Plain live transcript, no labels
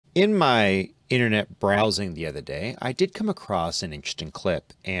In my internet browsing the other day, I did come across an interesting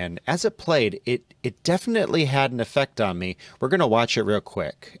clip, and as it played, it definitely had an effect on me. We're going to watch it real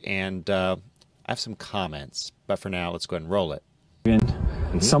quick, and I have some comments, but for now, let's go ahead and roll it.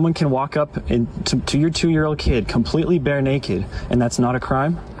 Someone can walk up to your 2-year-old kid completely bare naked, and that's not a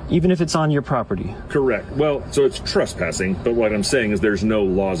crime, even if it's on your property. Correct. Well, so it's trespassing, but what I'm saying is there's no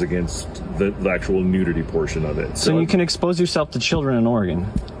laws against the actual nudity portion of it. So you can expose yourself to children in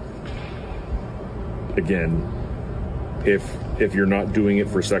Oregon. Again, if you're not doing it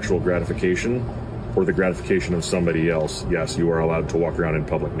for sexual gratification or the gratification of somebody else, yes, you are allowed to walk around in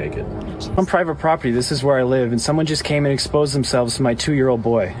public naked. On private property, this is where I live, and someone just came and exposed themselves to my 2-year-old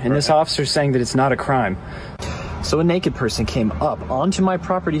boy, and this officer's saying that it's not a crime. So a naked person came up onto my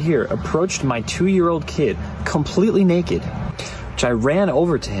property here, approached my 2-year-old kid, completely naked, which I ran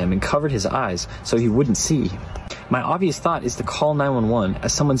over to him and covered his eyes so he wouldn't see. My obvious thought is to call 911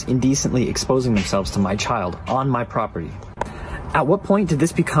 as someone's indecently exposing themselves to my child on my property. At what point did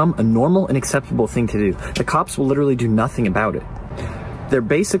this become a normal and acceptable thing to do? The cops will literally do nothing about it. They're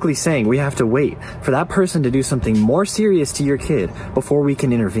basically saying we have to wait for that person to do something more serious to your kid before we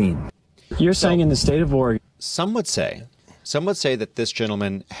can intervene. You're saying in the state of Oregon... Some would say that this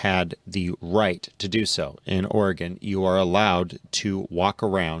gentleman had the right to do so. In Oregon, you are allowed to walk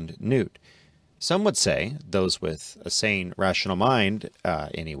around nude. Some would say, those with a sane, rational mind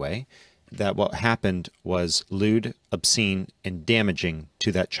anyway, that what happened was lewd, obscene, and damaging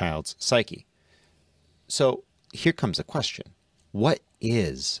to that child's psyche. So here comes a question. What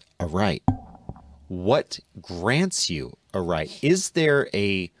is a right? What grants you a right? Is there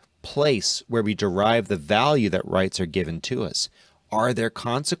a place where we derive the value that rights are given to us? Are there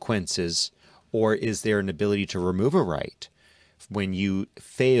consequences, or is there an ability to remove a right when you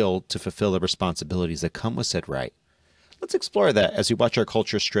fail to fulfill the responsibilities that come with said right? Let's explore that as we watch our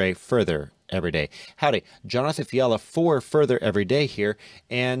culture stray further every day. Howdy, Jonathan Fiala for Further Every Day here,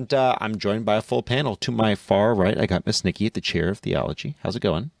 and I'm joined by a full panel. To my far right, I got Miss Nikki at the chair of theology. How's it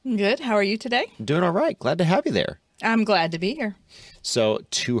going? Good. How are you today? Doing all right. Glad to have you there. I'm glad to be here. So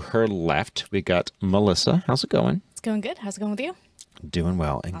to her left, we got Melissa. How's it going? It's going good. How's it going with you? Doing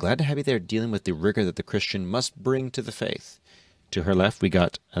well, and glad to have you there dealing with the rigor that the Christian must bring to the faith. To her left, we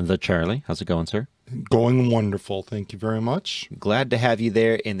got the Charlie. How's it going, sir? Going wonderful. Thank you very much. Glad to have you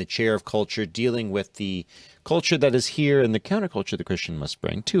there in the chair of culture, dealing with the culture that is here and the counterculture the Christian must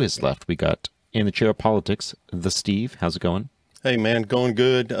bring. To his left, we got in the chair of politics, the Steve. How's it going? Hey, man, going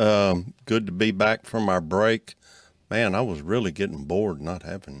good. Good to be back from our break. Man, I was really getting bored not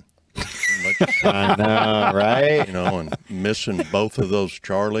having much. I know, right? You know, and missing both of those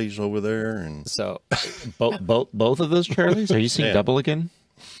Charlies over there. And so, both of those Charlies? Are you seeing double again?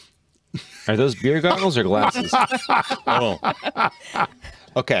 Are those beer goggles or glasses? Oh.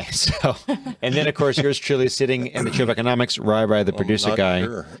 Okay, so, and then, of course, yours truly sitting in the chair of economics, Rai, the producer guy,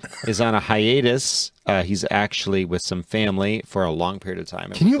 is on a hiatus. He's actually with some family for a long period of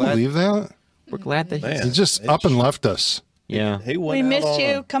time. Can you believe that? We're glad that he just up and left us. Yeah. We missed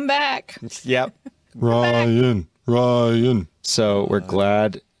you. Come back. Yep. Ryan. So we're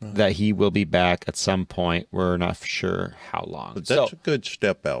glad that he will be back at some point. We're not sure how long. But that's a good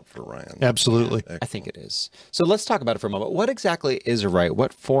step out for Ryan. Absolutely. I think it is. So let's talk about it for a moment. What exactly is a right?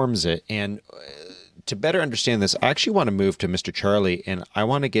 What forms it? And to better understand this, I actually want to move to Mr. Charlie, and I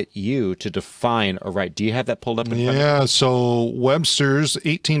want to get you to define a right. Do you have that pulled up in front of you? Yeah, so Webster's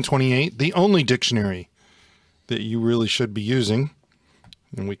 1828, the only dictionary that you really should be using,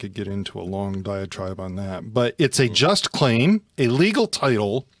 and we could get into a long diatribe on that, but it's a just claim, a legal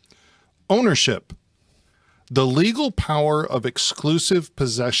title, ownership, the legal power of exclusive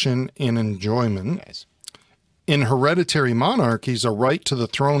possession and enjoyment. Nice. In hereditary monarchies, a right to the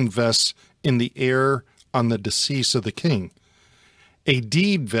throne vests in the heir on the decease of the king. A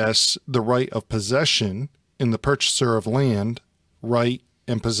deed vests the right of possession in the purchaser of land. Right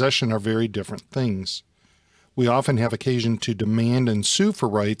and possession are very different things. We often have occasion to demand and sue for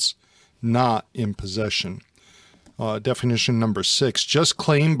rights not in possession. Definition number 6, just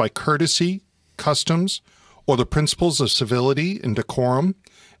claim by courtesy, customs, or the principles of civility and decorum.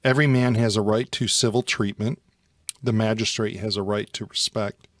 Every man has a right to civil treatment. The magistrate has a right to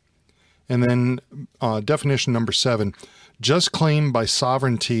respect. And then definition number 7, just claim by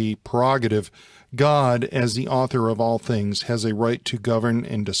sovereignty, prerogative. God, as the author of all things, has a right to govern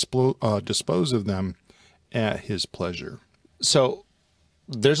and dispose of them at his pleasure. So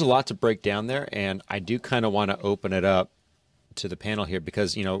there's a lot to break down there, and I do kind of want to open it up to the panel here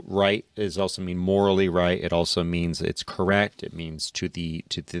because, you know, right is also mean morally right. It also means it's correct. It means to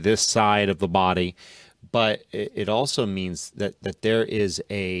this side of the body. but it also means that there is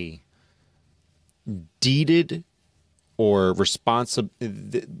a deeded or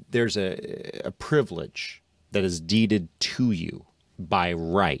there's a privilege that is deeded to you by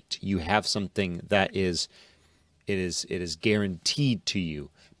right. You have something that is guaranteed to you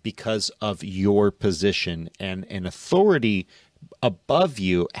because of your position, and an authority above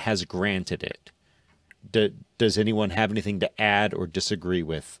you has granted it. Does anyone have anything to add or disagree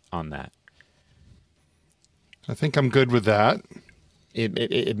with on that? I think I'm good with that.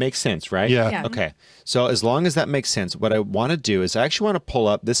 It makes sense, right? Yeah. Okay. So as long as that makes sense, what I want to do is I actually want to pull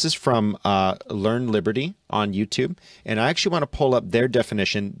up, this is from Learn Liberty on YouTube, and I actually want to pull up their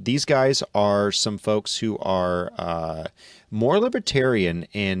definition. These guys are some folks who are more libertarian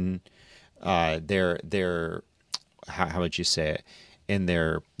in their how would you say it? In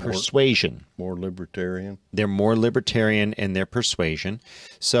their persuasion. More libertarian. They're more libertarian in their persuasion.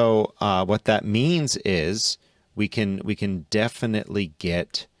 So what that means is we can definitely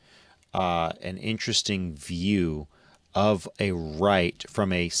get an interesting view of a right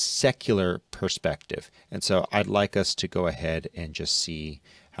from a secular perspective. And so I'd like us to go ahead and just see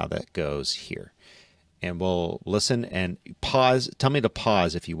how that goes here. And we'll listen and pause. Tell me to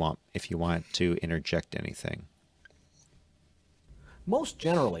pause if you want to interject anything. Most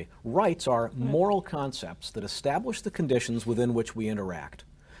generally, rights are moral concepts that establish the conditions within which we interact.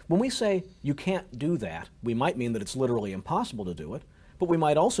 When we say, you can't do that, we might mean that it's literally impossible to do it, but we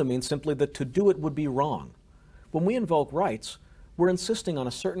might also mean simply that to do it would be wrong. When we invoke rights, we're insisting on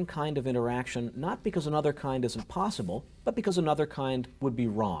a certain kind of interaction, not because another kind isn't possible, but because another kind would be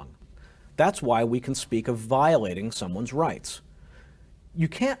wrong. That's why we can speak of violating someone's rights. You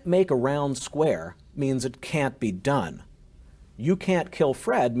can't make a round square means it can't be done. You can't kill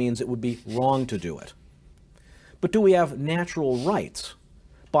Fred means it would be wrong to do it. But do we have natural rights?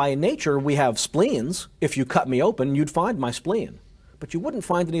 By nature, we have spleens. If you cut me open, you'd find my spleen. But you wouldn't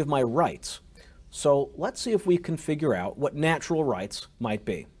find any of my rights. So let's see if we can figure out what natural rights might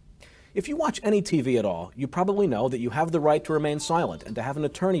be. If you watch any TV at all, you probably know that you have the right to remain silent and to have an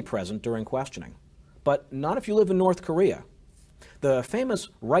attorney present during questioning. But not if you live in North Korea. The famous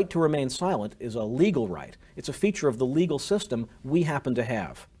right to remain silent is a legal right. It's a feature of the legal system we happen to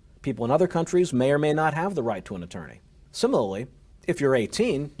have. People in other countries may or may not have the right to an attorney. Similarly, if you're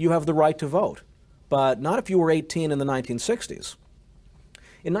 18, you have the right to vote, but not if you were 18 in the 1960s.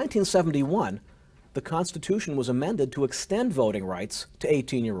 In 1971, the Constitution was amended to extend voting rights to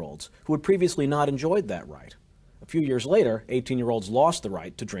 18-year-olds who had previously not enjoyed that right. A few years later, 18-year-olds lost the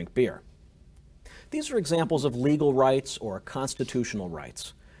right to drink beer. These are examples of legal rights or constitutional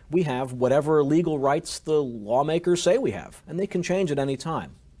rights. We have whatever legal rights the lawmakers say we have, and they can change at any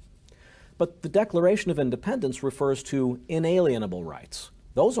time. But the Declaration of Independence refers to inalienable rights.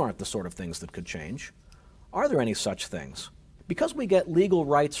 Those aren't the sort of things that could change. Are there any such things? Because we get legal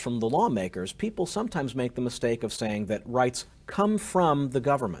rights from the lawmakers, people sometimes make the mistake of saying that rights come from the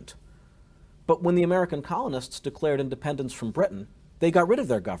government. But when the American colonists declared independence from Britain, they got rid of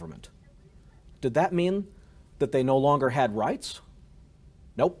their government. Did that mean that they no longer had rights?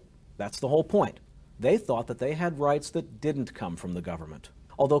 Nope, that's the whole point. They thought that they had rights that didn't come from the government.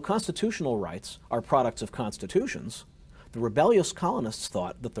 Although constitutional rights are products of constitutions, the rebellious colonists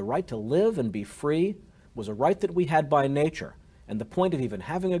thought that the right to live and be free was a right that we had by nature, and the point of even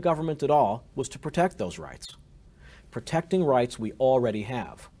having a government at all was to protect those rights. Protecting rights we already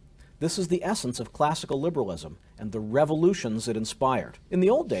have. This is the essence of classical liberalism and the revolutions it inspired. In the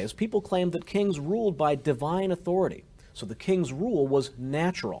old days, people claimed that kings ruled by divine authority, so the king's rule was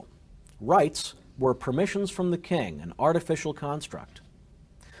natural. Rights were permissions from the king, an artificial construct.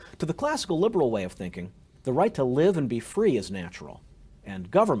 To the classical liberal way of thinking, the right to live and be free is natural, and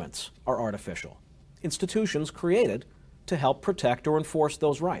governments are artificial. Institutions created to help protect or enforce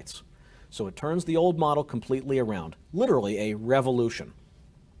those rights. So it turns the old model completely around, literally a revolution.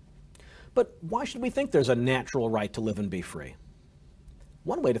 But why should we think there's a natural right to live and be free?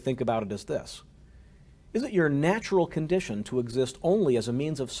 One way to think about it is this. Is it your natural condition to exist only as a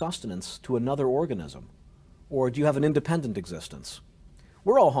means of sustenance to another organism? Or do you have an independent existence?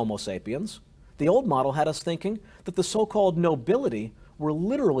 We're all Homo sapiens. The old model had us thinking that the so-called nobility were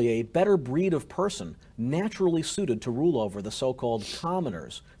literally a better breed of person, naturally suited to rule over the so-called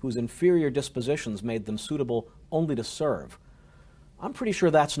commoners, whose inferior dispositions made them suitable only to serve. I'm pretty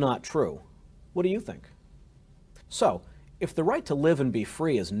sure that's not true. What do you think? So, if the right to live and be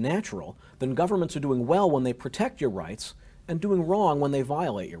free is natural, then governments are doing well when they protect your rights and doing wrong when they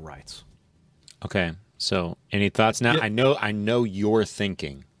violate your rights. Okay, so any thoughts now? Yeah. I know you're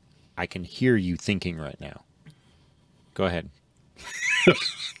thinking. I can hear you thinking right now. Go ahead.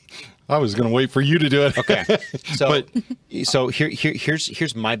 I was going to wait for you to do it. Okay. So,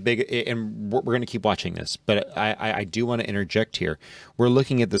 here's my big, and we're going to keep watching this, but I do want to interject here. We're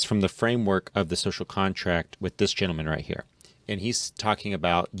looking at this from the framework of the social contract with this gentleman right here. And he's talking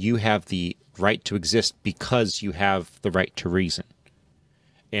about you have the right to exist because you have the right to reason.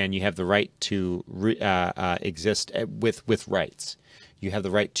 And you have the right to exist with rights. You have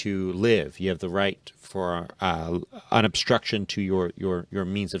the right to live. You have the right for an obstruction to your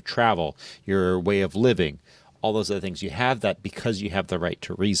means of travel, your way of living, all those other things. You have that because you have the right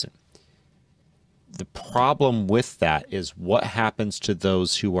to reason. The problem with that is what happens to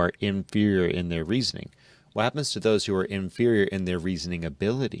those who are inferior in their reasoning? What happens to those who are inferior in their reasoning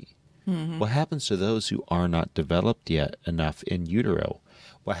ability? Mm-hmm. What happens to those who are not developed yet enough in utero?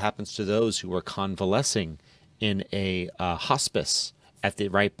 What happens to those who are convalescing in a hospice at the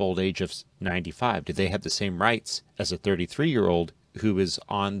ripe old age of 95? Do they have the same rights as a 33-year-old who is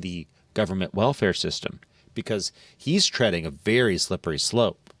on the government welfare system? Because he's treading a very slippery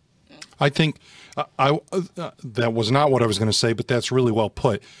slope. I think that was not what I was going to say, but that's really well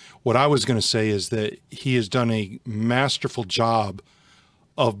put. What I was going to say is that he has done a masterful job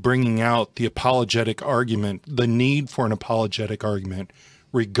of bringing out the apologetic argument, the need for an apologetic argument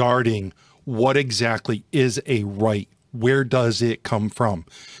regarding what exactly is a right. Where does it come from?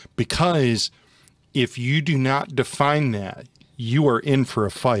 Because if you do not define that, you are in for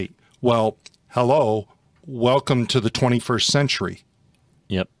a fight. Well, hello, welcome to the 21st century.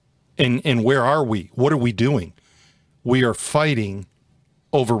 Yep. And where are we? What are we doing? We are fighting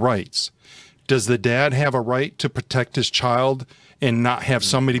over rights. Does the dad have a right to protect his child and not have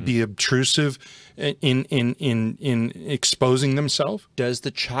somebody be obtrusive in exposing themselves? Does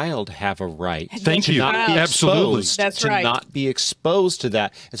the child have a right? Thank you. Absolutely. That's to right. not be exposed to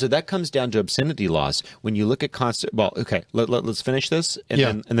that. And so that comes down to obscenity laws. When you look at well, okay, let's finish this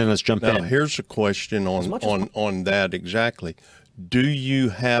and then let's jump Now, in. here's a question on that exactly. Do you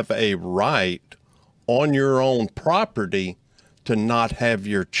have a right on your own property to not have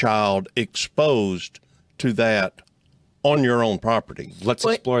your child exposed to that on your own property? Let's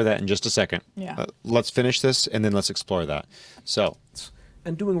explore that in just a second. Yeah. Let's finish this and then let's explore that. So,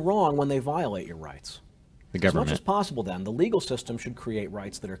 And doing wrong when they violate your rights. the As much government. as possible, then, the legal system should create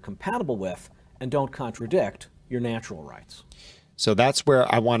rights that are compatible with and don't contradict your natural rights. So that's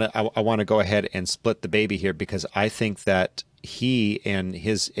where I want to go ahead and split the baby here, because I think that he and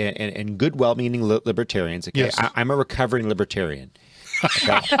his and good, well-meaning libertarians. Okay, Yes. I'm a recovering libertarian.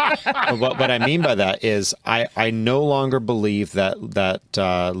 Okay? what I mean by that is I no longer believe that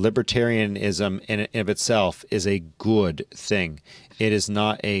libertarianism in and of itself is a good thing. It is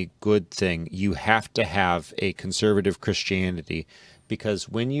not a good thing. You have to have a conservative Christianity, because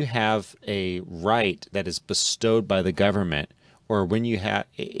when you have a right that is bestowed by the government, or when you have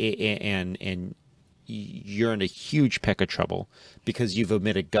and you're in a huge peck of trouble because you've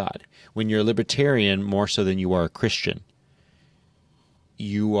omitted God. When you're a libertarian, more so than you are a Christian,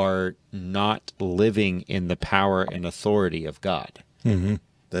 you are not living in the power and authority of God. Mm-hmm.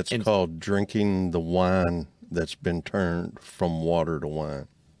 That's called drinking the wine that's been turned from water to wine.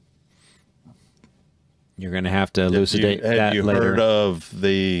 You're going to have to elucidate that Have you later. heard of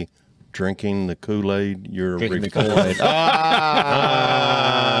the drinking the Kool-Aid? You're Drinking the reformed. Kool-Aid.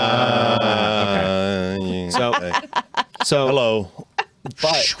 So Hello.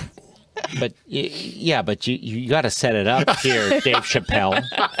 but you got to set it up here, Dave Chappelle.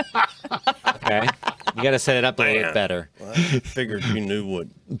 Okay, you got to set it up a little bit better. Well, I figured you knew what.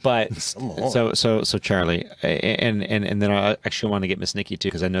 But on. so Charlie, and then I actually want to get Miss Nikki too,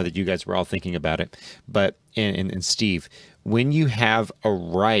 because I know that you guys were all thinking about it. But and Steve, when you have a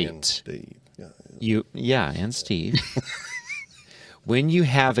right, And Steve. and Steve, when you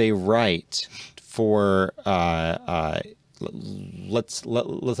have a right for let's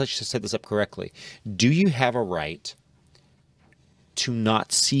just set this up correctly. Do you have a right to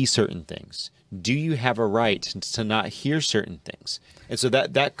not see certain things? Do you have a right to not hear certain things? And so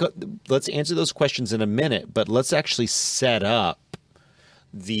let's answer those questions in a minute, but let's actually set up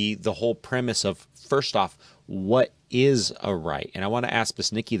the whole premise of, first off, what is a right? And I want to ask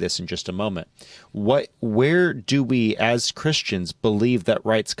Miss Nikki this in just a moment. Where do we as Christians believe that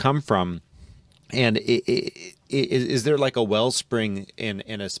rights come from? And is there like a wellspring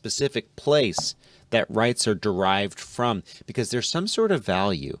in a specific place that rights are derived from? Because there's some sort of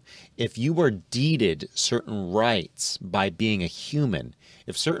value. If you were deeded certain rights by being a human,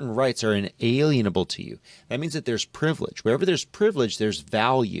 if certain rights are inalienable to you, that means that there's privilege. Wherever there's privilege, there's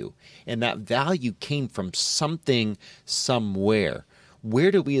value. And that value came from something somewhere. Where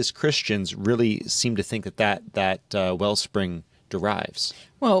do we as Christians really seem to think that wellspring derives?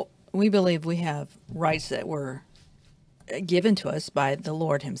 Well, we believe we have rights that were given to us by the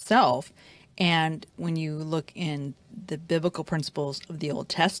Lord himself. And when you look in the biblical principles of the Old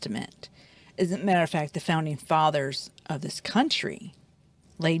Testament, as a matter of fact, the founding fathers of this country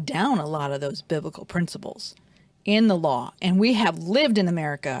laid down a lot of those biblical principles in the law. And we have lived in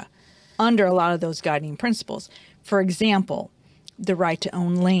America under a lot of those guiding principles. For example, the right to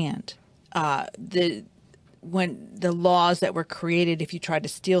own land, when the laws that were created, if you tried to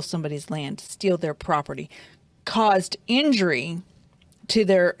steal somebody's land, steal their property, caused injury to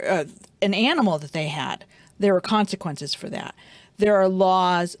their an animal that they had, there were consequences for that. There are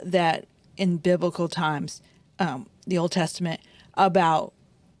laws that in biblical times, the Old Testament, about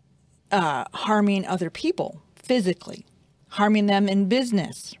harming other people physically, harming them in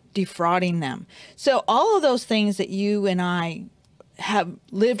business, defrauding them. So all of those things that you and I have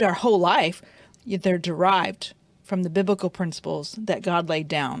lived our whole life, they're derived from the biblical principles that God laid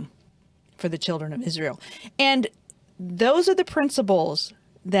down for the children of Israel. And those are the principles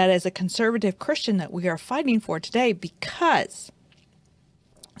that as a conservative Christian that we are fighting for today, because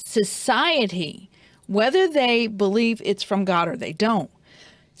society, whether they believe it's from God or they don't,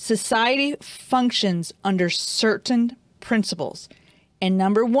 society functions under certain principles. And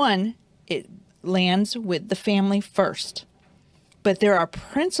number one, it lands with the family first. But there are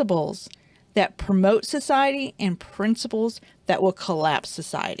principles that promote society and principles that will collapse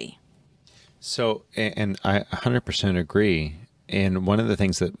society. So, and I 100% agree. And one of the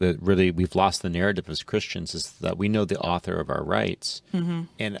things that really we've lost the narrative as Christians is that we know the author of our rights. Mm-hmm.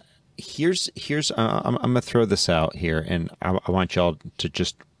 And here's I'm going to throw this out here, and I want y'all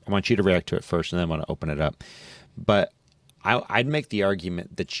to I want you to react to it first, and then I want to open it up. But I'd make the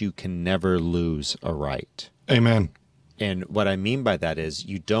argument that you can never lose a right. Amen. And what I mean by that is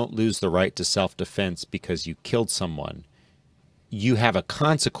you don't lose the right to self-defense because you killed someone. You have a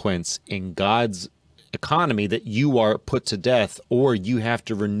consequence in God's economy that you are put to death, or you have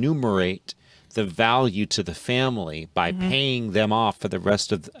to remunerate the value to the family by paying them off for the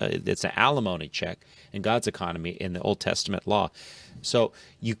rest of it's an alimony check in God's economy in the Old Testament law. So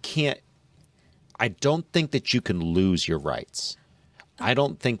you can't, I don't think that you can lose your rights. I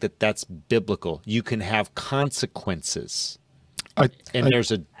don't think that that's biblical. You can have consequences.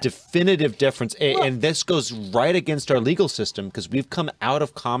 There's a definitive difference. And this goes right against our legal system because we've come out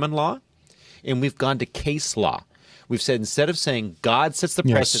of common law and we've gone to case law. We've said instead of saying God sets the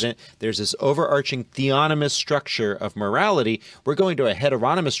precedent, there's this overarching theonomous structure of morality, we're going to a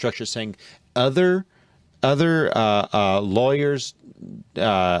heteronymous structure saying other lawyers,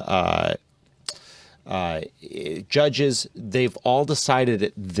 judges, they've all decided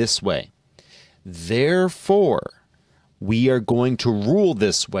it this way. Therefore, we are going to rule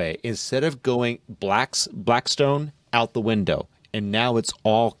this way instead of going Blackstone out the window. And now it's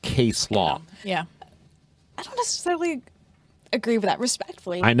all case law. Yeah. I don't necessarily agree with that,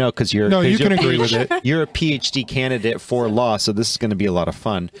 respectfully. I know, because you can agree with it. You're a PhD candidate for law, so this is going to be a lot of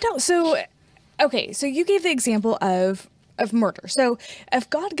fun. No, so okay, so you gave the example of murder. So if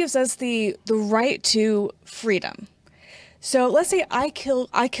God gives us the right to freedom, so let's say I kill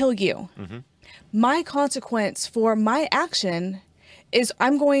you. Mm-hmm. My consequence for my action is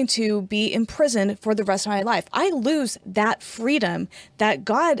I'm going to be in prison for the rest of my life. I lose that freedom that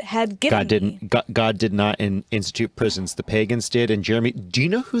God had given me. God did not institute prisons. The pagans did. And Jeremy, do you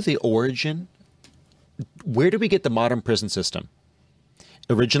know who the origin? Where did we get the modern prison system?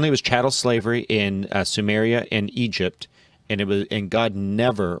 Originally, it was chattel slavery in Sumeria and Egypt, and God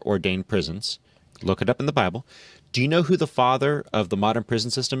never ordained prisons. Look it up in the Bible. Do you know who the father of the modern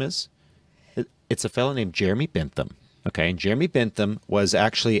prison system is? It's a fellow named Jeremy Bentham. Okay, and Jeremy Bentham was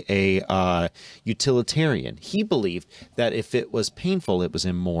actually a utilitarian. He believed that if it was painful, it was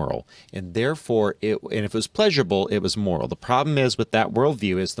immoral, and therefore, and if it was pleasurable, it was moral. The problem is with that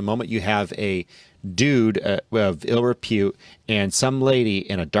worldview is the moment you have a dude of ill repute and some lady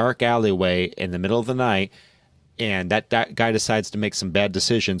in a dark alleyway in the middle of the night, and that guy decides to make some bad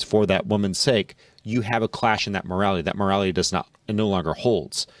decisions for that woman's sake, you have a clash in that morality. That morality no longer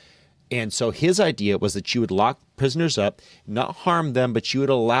holds. And so his idea was that you would lock prisoners up, not harm them, but you would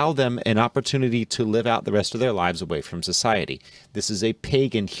allow them an opportunity to live out the rest of their lives away from society. This is a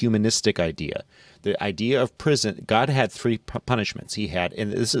pagan humanistic idea. The idea of prison, God had three punishments. He had,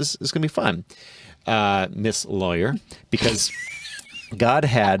 and this is going to be fun, Miss Lawyer, because God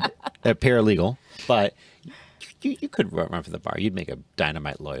had a paralegal, but you could run for the bar. You'd make a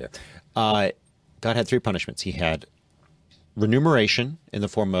dynamite lawyer. God had three punishments. He had remuneration in the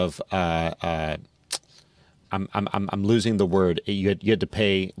form of I'm losing the word. You had to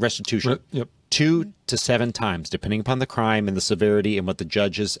pay restitution. Yep. 2 to 7 times, depending upon the crime and the severity and what the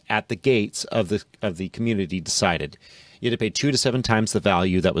judges at the gates of the community decided. You had to pay 2 to 7 times the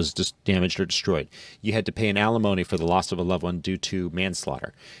value that was just damaged or destroyed. You had to pay an alimony for the loss of a loved one due to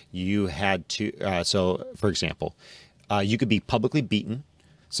manslaughter. You had to, so for example, you could be publicly beaten.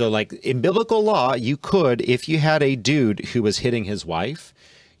 So like in biblical law, you could, if you had a dude who was hitting his wife,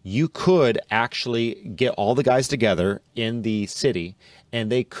 you could actually get all the guys together in the city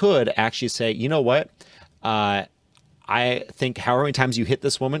and they could actually say, you know what? I think however many times you hit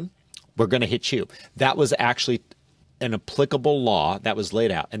this woman, we're going to hit you. That was actually an applicable law that was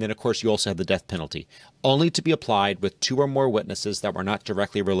laid out. And then, of course, you also have the death penalty, only to be applied with 2 or more witnesses that were not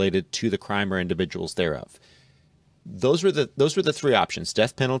directly related to the crime or individuals thereof. Those were the 3 options: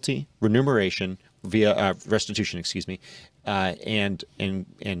 death penalty, remuneration via restitution, excuse me, and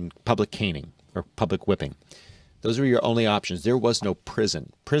public caning or public whipping. Those were your only options. There was no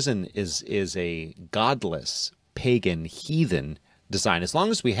prison. Prison is a godless, pagan, heathen design. As long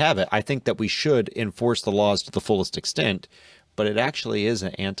as we have it, I think that we should enforce the laws to the fullest extent, but it actually is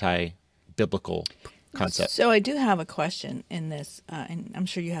an anti-biblical concept. So I do have a question in this, and I'm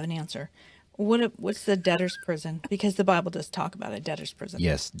sure you have an answer. What's the debtor's prison? Because the Bible does talk about a debtor's prison.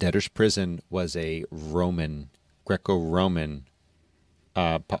 Yes, debtor's prison was a Greco-Roman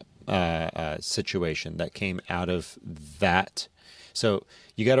situation that came out of that. So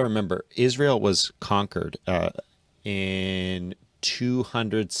you got to remember, Israel was conquered in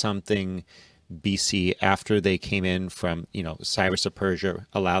 200 something BC after they came in from, Cyrus of Persia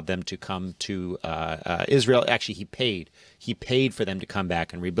allowed them to come to Israel. Actually, he paid for them to come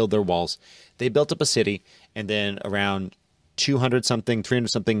back and rebuild their walls. They built up a city, and then around 200 something, 300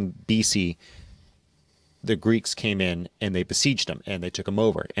 something BC, the Greeks came in and they besieged them and they took them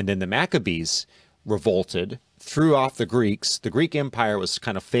over. And then the Maccabees revolted, threw off the Greeks. The Greek Empire was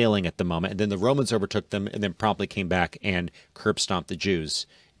kind of failing at the moment, and then the Romans overtook them and then promptly came back and curb stomped the Jews.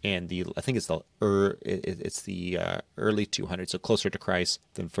 And I think it's the early 200s, so closer to Christ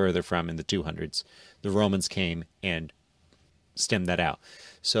than further from in the 200s. The Romans came and stemmed that out.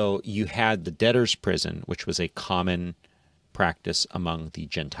 So you had the debtor's prison, which was a common practice among the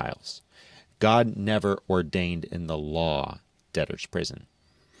Gentiles. God never ordained in the law debtor's prison.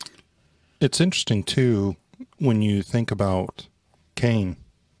 It's interesting, too, when you think about Cain.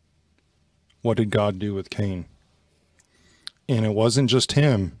 What did God do with Cain? And it wasn't just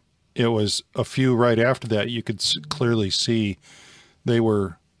him. It was a few right after that. You could clearly see they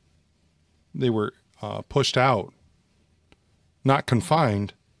were pushed out, not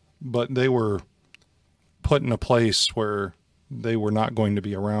confined, but they were put in a place where they were not going to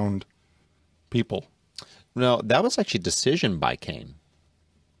be around people. No, that was actually a decision by Cain.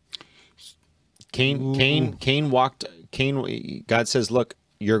 God says, look,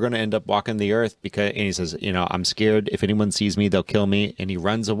 you're going to end up walking the earth and he says, I'm scared. If anyone sees me, they'll kill me. And he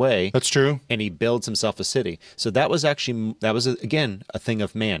runs away. That's true. And he builds himself a city. So that was again, a thing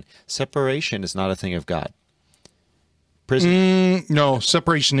of man. Separation is not a thing of God. Prison. No,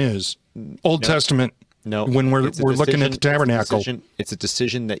 separation is. Old Testament. No. When we're looking at the tabernacle. It's a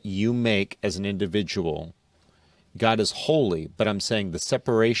decision that you make as an individual. God is holy, but I'm saying the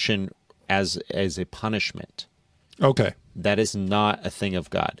separation as a punishment. Okay. That is not a thing of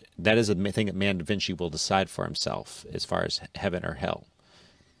God. That is a thing that man eventually will decide for himself as far as heaven or hell.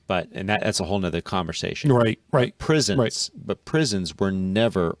 And that's a whole nother conversation. Right. But prisons were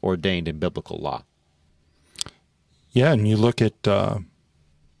never ordained in biblical law. Yeah, and you look at,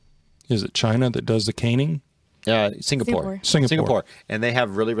 is it China that does the caning? Singapore. And they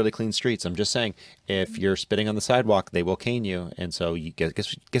have really, really clean streets. I'm just saying, if you're spitting on the sidewalk, they will cane you. And so you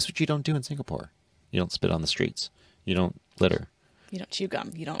guess what you don't do in Singapore? You don't spit on the streets. You don't litter. You don't chew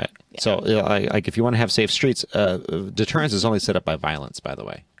gum. You don't. Yeah. So, if you want to have safe streets, deterrence is only set up by violence, by the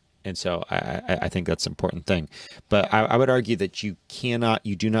way. And so I think that's an important thing. But I would argue that you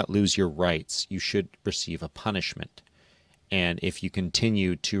do not lose your rights. You should receive a punishment. And if you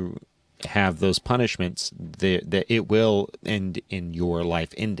continue to have those punishments, it will end in your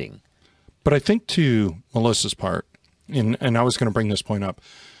life ending. But I think to Melissa's part, and I was going to bring this point up,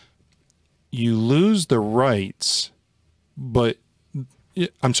 you lose the rights, but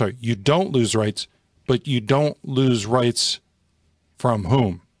I'm sorry, you don't lose rights, but you don't lose rights from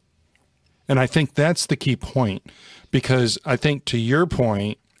whom? And I think that's the key point, because I think to your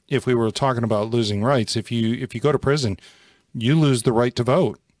point, if we were talking about losing rights, if you go to prison, you lose the right to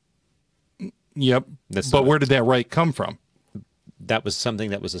vote. Yep. But where did that right come from? That was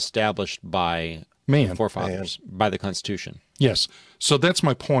something that was established by Man. Forefathers by the Constitution. Yes. So that's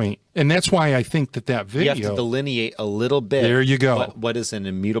my point. And that's why I think that video... You have to delineate a little bit. There you go. What is an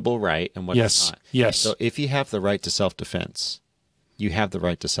immutable right and what is not. Yes. So if you have the right to self-defense, you have the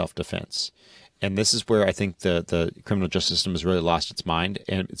right to self-defense. And this is where I think the criminal justice system has really lost its mind.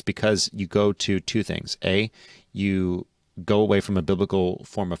 And it's because you go to two things. A, you go away from a biblical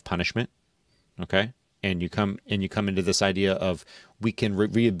form of punishment, okay? And you come into this idea of we can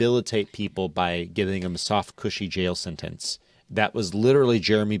rehabilitate people by giving them a soft, cushy jail sentence. That was literally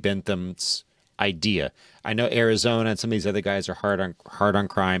Jeremy Bentham's idea. I know Arizona and some of these other guys are hard on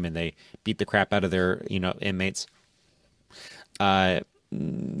crime and they beat the crap out of their inmates.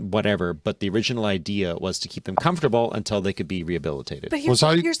 Whatever, but the original idea was to keep them comfortable until they could be rehabilitated. But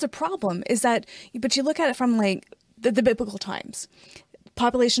here's the problem is that, but you look at it from like the biblical times.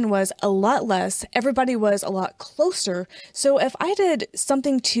 Population was a lot less. Everybody was a lot closer. So if I did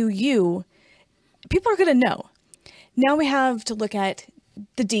something to you, people are going to know. Now we have to look at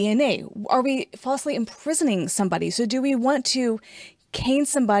the DNA. Are we falsely imprisoning somebody? So do we want to cane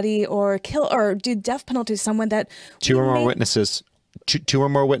somebody or kill or do death penalty to someone that... Two or more witnesses. Two or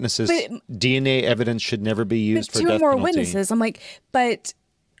more witnesses. But, DNA evidence should never be used for death penalty. Two or more witnesses. I'm like, but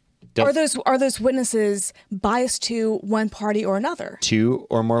are those witnesses biased to one party or another? Two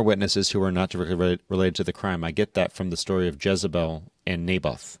or more witnesses who are not directly related to the crime. I get that from the story of Jezebel and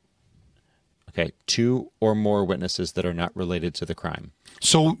Naboth. Okay, two or more witnesses that are not related to the crime.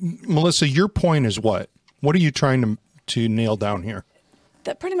 So, Melissa, your point is what? What are you trying to nail down here?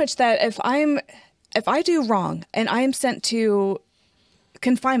 That pretty much that if I do wrong and I am sent to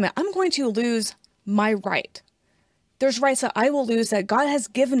confinement, I'm going to lose my right. There's rights that I will lose that God has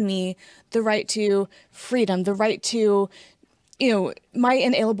given me, the right to freedom, the right to, my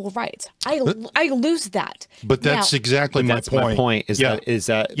inalienable rights. I lose that. But that's exactly my point. My point is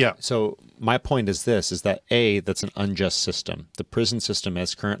that. So my point is this: is that that's an unjust system. The prison system,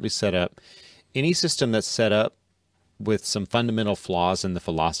 as currently set up, any system that's set up with some fundamental flaws in the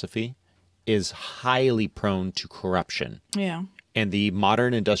philosophy, is highly prone to corruption. Yeah. And the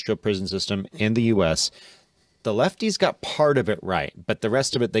modern industrial prison system in the U.S., the lefties got part of it right, but the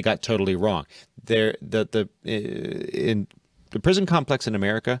rest of it they got totally wrong. In the prison complex in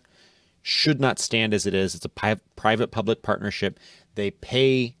America should not stand as it is. It's a private-public partnership. They're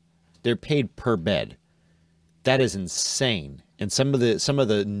paid per bed. That is insane. And some of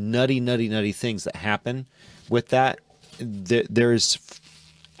the nutty things that happen with that, there's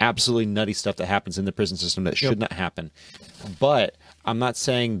absolutely nutty stuff that happens in the prison system that should not happen. But I'm not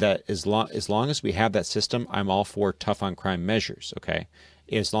saying that as long as we have that system, I'm all for tough on crime measures, okay?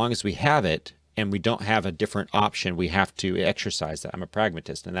 As long as we have it and we don't have a different option, we have to exercise that. I'm a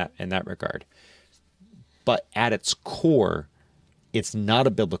pragmatist in that regard. But at its core, it's not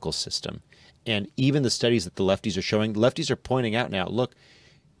a biblical system. And even the studies that the lefties are showing, lefties are pointing out now, look,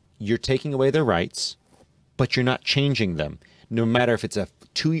 you're taking away their rights, but you're not changing them. No matter if it's a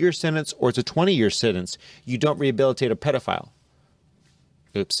 2-year sentence or it's a 20-year sentence, you don't rehabilitate a pedophile.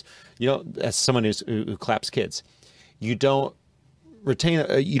 Oops. As someone who claps kids, you don't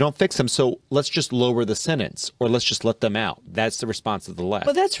you don't fix them. So let's just lower the sentence or let's just let them out. That's the response of the left.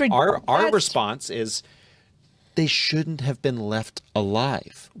 But that's our response is they shouldn't have been left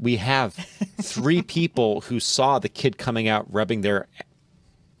alive. We have 3 people who saw the kid coming out rubbing their...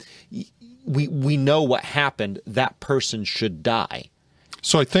 We know what happened. That person should die.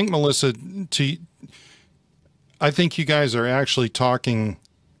 So I think, Melissa, I think you guys are actually talking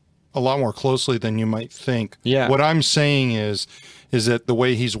a lot more closely than you might think. Yeah. What I'm saying is that the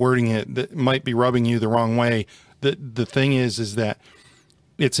way he's wording it that might be rubbing you the wrong way. The thing is that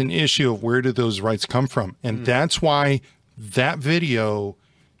it's an issue of where do those rights come from, and that's why that video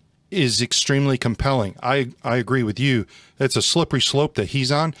is extremely compelling. I agree with you. It's a slippery slope that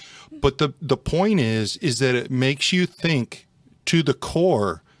he's on, but the point is that it makes you think to the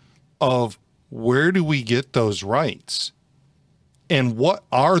core of where do we get those rights and what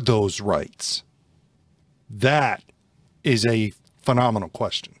are those rights? That is a phenomenal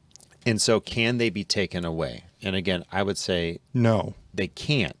question. And so can they be taken away? And again, I would say no, they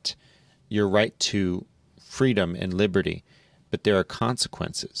can't. Your right to freedom and liberty, but there are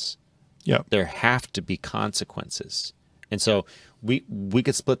consequences. Yeah, there have to be consequences. And so we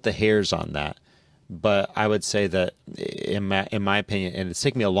could split the hairs on that. But I would say that in my opinion, and it's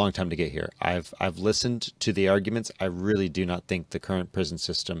taken me a long time to get here, I've listened to the arguments. I really do not think the current prison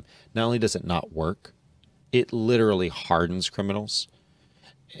system, not only does it not work, it literally hardens criminals.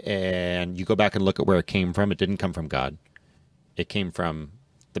 And you go back and look at where it came from. It didn't come from God. It came from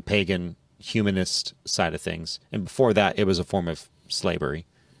the pagan humanist side of things. And before that, it was a form of slavery.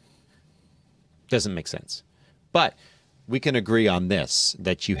 Doesn't make sense. But we can agree on this,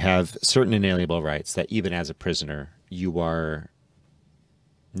 that you have certain inalienable rights that even as a prisoner, you are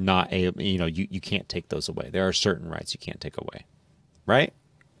not able, you can't take those away. There are certain rights you can't take away. Right?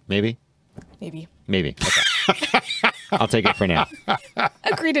 Maybe? Maybe. Okay. I'll take it for now.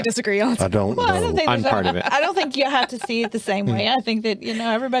 Agree to disagree on. I don't know. I'm part of it. I don't think you have to see it the same way. I think that,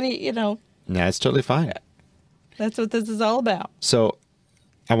 everybody, No, it's totally fine. that's what this is all about. So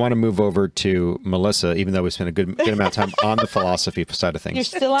I want to move over to Melissa, even though we spent a good amount of time on the philosophy side of things. You're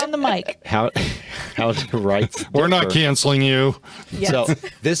still on the mic. How do rights We're not differ? canceling you. Yes. So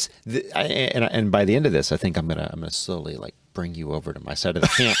and by the end of this, I think I'm gonna slowly bring you over to my side of the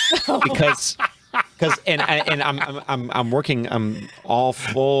camp because I'm working. I'm all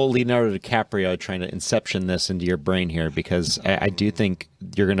full Leonardo DiCaprio trying to inception this into your brain here, because I do think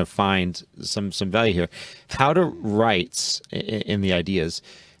you're going to find some value here. How do rights in the ideas?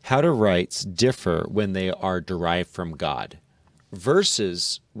 How do rights differ when they are derived from God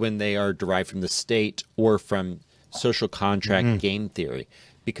versus when they are derived from the state or from social contract game theory?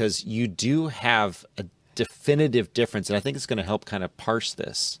 Because you do have a definitive difference, and I think it's going to help kind of parse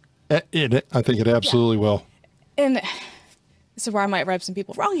this. I think it absolutely will. And this is where I might rub some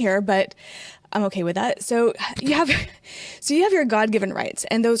people wrong here, but I'm okay with that. So you have your God-given rights,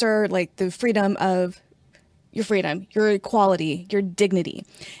 and those are like the freedom, your equality, your dignity.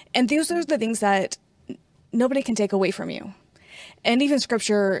 And those are the things that nobody can take away from you. And even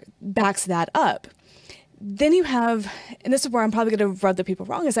scripture backs that up. Then you have, and this is where I'm probably going to rub the people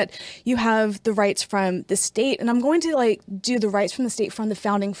wrong, is that you have the rights from the state, and I'm going to do the rights from the state from the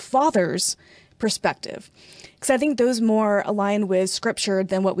founding fathers' perspective, because I think those more align with scripture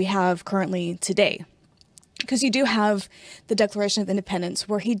than what we have currently today. Because you do have the Declaration of Independence,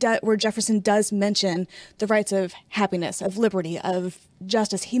 where Jefferson does mention the rights of happiness, of liberty, of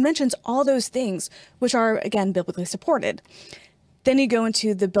justice. He mentions all those things, which are, again, biblically supported. Then you go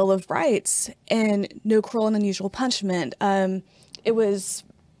into the Bill of Rights and no cruel and unusual punishment. It was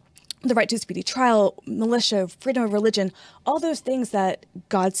the right to speedy trial, militia, freedom of religion, all those things that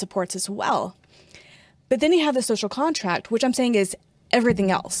God supports as well. But then you have the social contract, which I'm saying is everything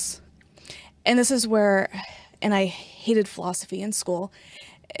else. And this is where, and I hated philosophy in school,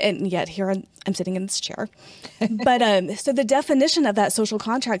 and yet here I'm sitting in this chair. But so the definition of that social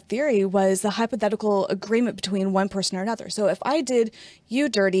contract theory was the hypothetical agreement between one person or another. So if I did you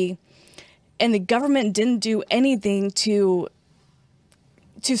dirty and the government didn't do anything to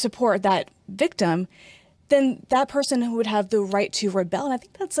support that victim, then that person would have the right to rebel. And I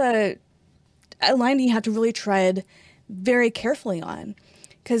think that's a line you have to really tread very carefully on,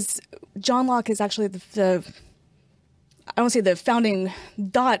 because John Locke is actually I won't say the founding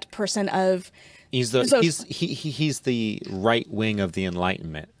thought person of. He's the right wing of the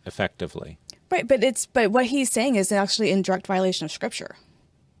Enlightenment, effectively. Right, but what he's saying is actually in direct violation of Scripture.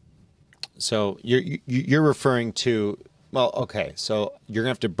 So you're referring to, well, okay. So you're gonna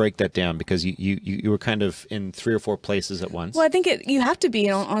have to break that down, because you were kind of in 3 or 4 places at once. Well, I think you have to be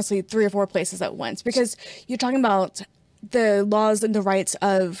in, honestly, 3 or 4 places at once, because you're talking about the laws and the rights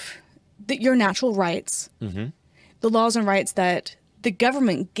of your natural rights. Mm-hmm. The laws and rights that the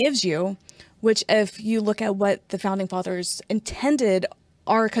government gives you, which if you look at what the founding fathers intended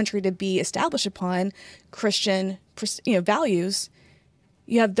our country to be established upon, Christian values,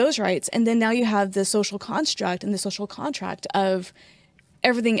 you have those rights. And then now you have the social construct and the social contract of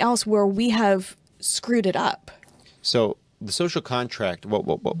everything else where we have screwed it up. So the social contract,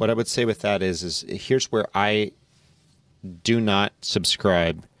 what I would say with that is here's where I do not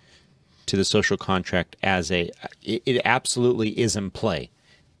subscribe to the social contract as it absolutely is in play,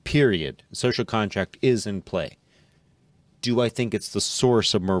 period. Social contract is in play. Do I think it's the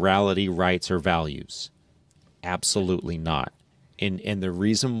source of morality, rights, or values? Absolutely not. And the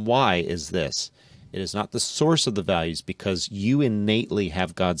reason why is this. It is not the source of the values, because you innately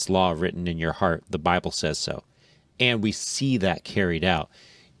have God's law written in your heart. The Bible says so. And we see that carried out.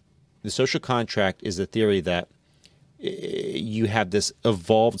 The social contract is the theory that you have this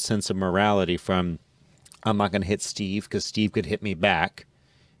evolved sense of morality from, I'm not going to hit Steve because Steve could hit me back.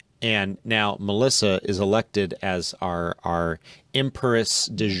 And now Melissa is elected as our empress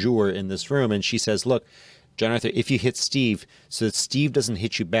de jour in this room. And she says, look, John Arthur, if you hit Steve so that Steve doesn't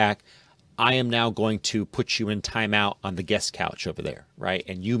hit you back, I am now going to put you in timeout on the guest couch over there, right?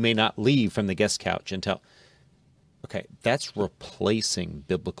 And you may not leave from the guest couch until... Okay, that's replacing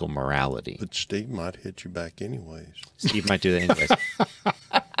biblical morality. But Steve might hit you back anyways. Steve might do that anyways.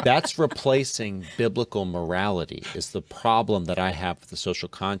 That's replacing biblical morality is the problem that I have with the social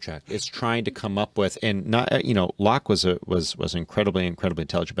contract. It's trying to come up with, and not, you know, Locke was incredibly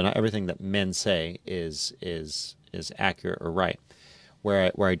intelligent, but not everything that men say is accurate or right.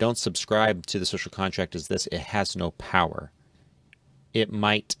 Where I don't subscribe to the social contract is this: it has no power. It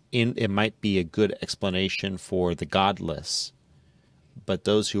might be a good explanation for the godless, but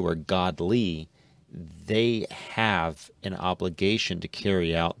those who are godly, they have an obligation to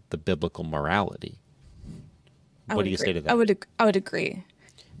carry out the biblical morality. What do you say to that? I would agree.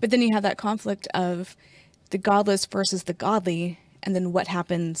 But then you have that conflict of the godless versus the godly, and then what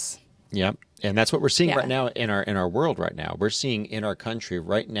happens? Yep. And that's what we're seeing right now in our world right now. We're seeing in our country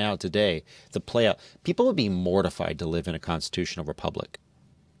right now today the play out. People would be mortified to live in a constitutional republic,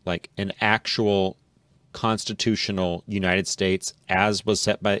 like an actual constitutional United States as was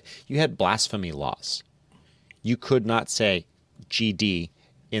set by, you had blasphemy laws. You could not say GD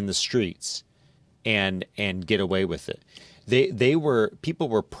in the streets and get away with it. People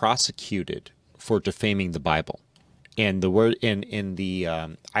were prosecuted for defaming the Bible. And the word in the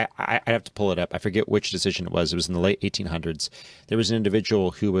I have to pull it up. I forget which decision it was. It was in the late 1800s. There was an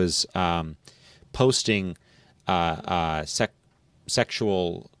individual who was posting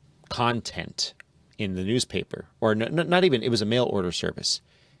sexual content in the newspaper, or not even. It was a mail order service.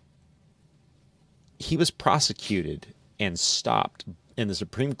 He was prosecuted and stopped, and the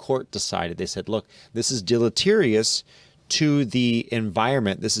Supreme Court decided. They said, "Look, this is deleterious to the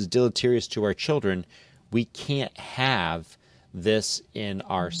environment. This is deleterious to our children. We can't have this in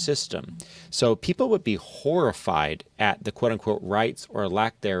our system." So people would be horrified at the quote-unquote rights or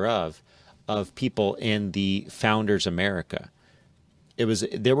lack thereof of people in the founders' America.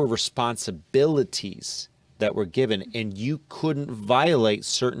 There were responsibilities that were given, and you couldn't violate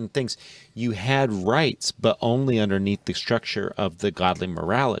certain things. You had rights, but only underneath the structure of the godly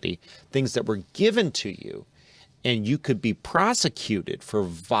morality, things that were given to you, and you could be prosecuted for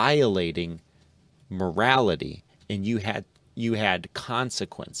violating morality, and you had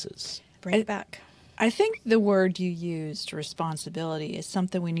consequences. Bring it back. I think the word you used, responsibility, is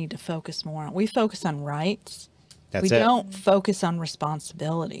something we need to focus more on. We focus on rights. We don't focus on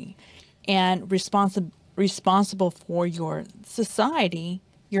responsibility. And responsible for your society,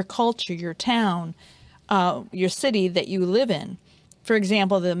 your culture, your town, your city that you live in. For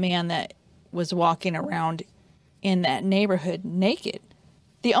example, the man that was walking around in that neighborhood naked.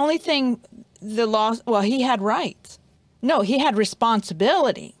 The only thing the law, well, he had rights. No, he had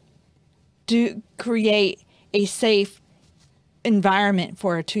responsibility to create a safe environment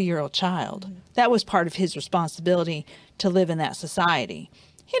for a 2-year-old child. That was part of his responsibility to live in that society.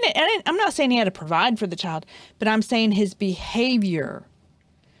 I'm not saying he had to provide for the child, but I'm saying his behavior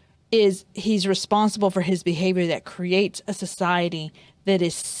he's responsible for his behavior that creates a society that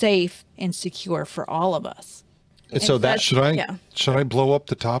is safe and secure for all of us. So that should I blow up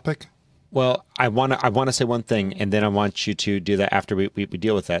the topic? Well, I want to say one thing, and then I want you to do that after we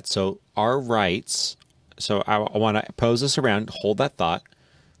deal with that. So our rights. So I want to pose this around. Hold that thought.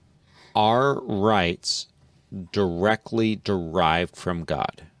 Our rights directly derived from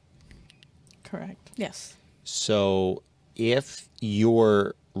God. Correct. Yes. So if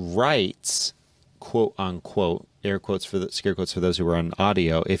your rights, quote unquote, air quotes scare quotes for those who are on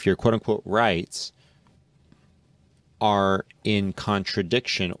audio, if your quote unquote rights are in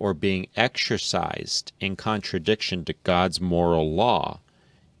contradiction or being exercised in contradiction to God's moral law,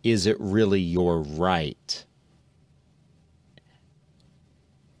 is it really your right?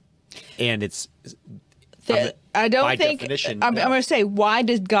 And it's I don't think I'm no. going to say, why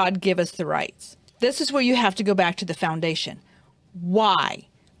did God give us the rights? This is where you have to go back to the foundation. Why?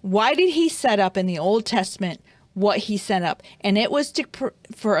 Why did he set up in the Old Testament what he set up? And it was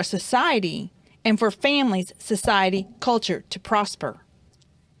for a society and for families, society, culture to prosper.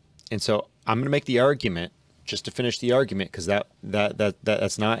 And so I'm going to make the argument, just to finish the argument, because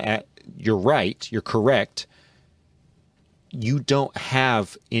that's not you're right, you're correct. You don't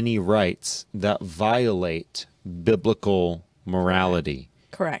have any rights that violate biblical morality.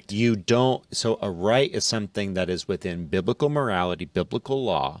 Correct. You don't. So a right is something that is within biblical morality, biblical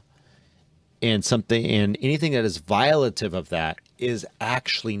law, and anything that is violative of that is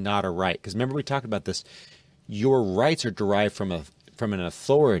actually not a right. Because remember, we talked about this. Your rights are derived from an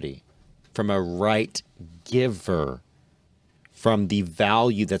authority, from a right giver, from the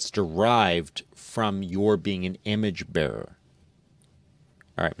value that's derived from your being an image bearer.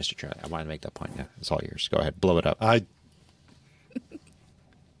 All right, Mr. Charlie, I want to make that point now. It's all yours. Go ahead, blow it up.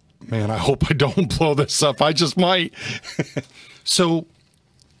 Man, I hope I don't blow this up. I just might. So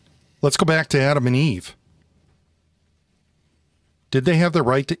let's go back to Adam and Eve. Did they have the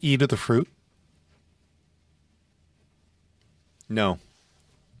right to eat of the fruit? No.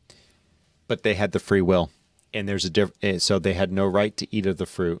 But they had the free will. And there's a so they had no right to eat of the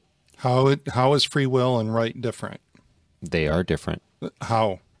fruit. How is free will and right different? They are different.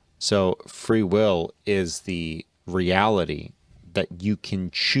 How? So free will is the reality that you can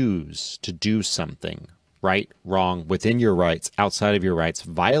choose to do something, right, wrong, within your rights, outside of your rights,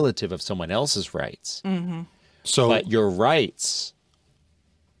 violative of someone else's rights. Mm-hmm. So, but your rights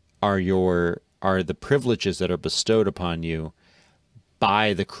are the privileges that are bestowed upon you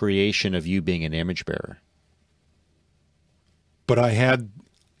by the creation of you being an image bearer. But I have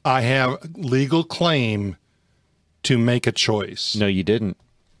legal claim to make a choice. No, you didn't.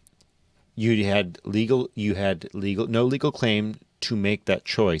 You had no legal claim to make that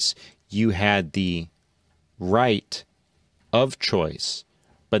choice. You had the right of choice,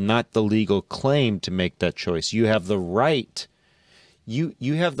 but not the legal claim to make that choice. You have the right.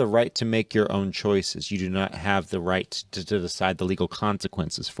 You have the right to make your own choices. You do not have the right to decide the legal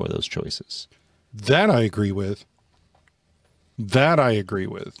consequences for those choices. That I agree with.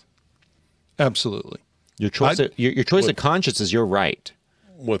 Absolutely. Your choice of conscience is your right.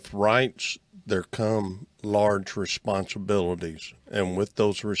 With rights, there come large responsibilities, and with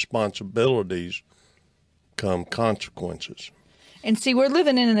those responsibilities come consequences. And see, we're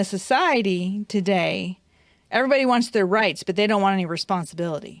living in a society today. Everybody wants their rights, but they don't want any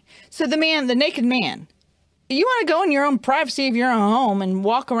responsibility. So the naked man, you want to go in your own privacy of your own home and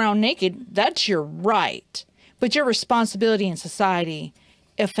walk around naked, that's your right. But your responsibility in society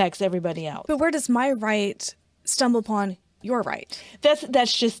affects everybody else. But where does my right stumble upon your right?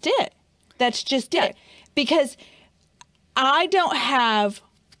 That's just it. That's just it. Because he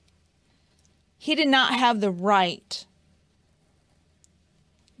did not have the right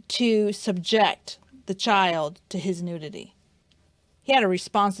to subject the child to his nudity. He had a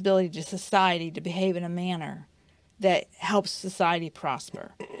responsibility to society to behave in a manner that helps society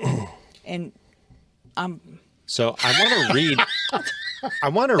prosper. And So I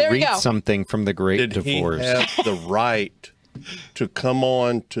want to read something from the Great Divorce. Did he have the right to come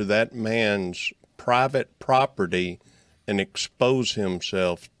on to that man's private property and expose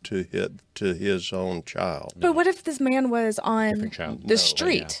himself to his own child? But what if this man was on the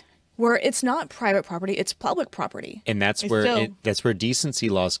street where it's not private property, it's public property? And that's where decency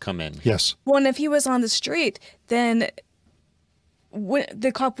laws come in. Yes. Well, and if he was on the street, then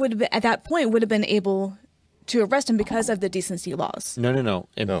the cop would have, at that point, would have been able to arrest him because of the decency laws. No.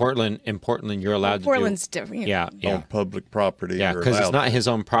 In Portland, you're allowed Portland's to do... different. Yeah. On public property. Yeah, because it's not his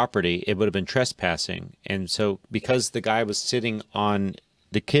own property. It would have been trespassing. And so because the guy was sitting on...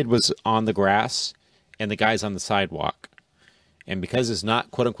 The kid was on the grass and the guy's on the sidewalk. And because it's not,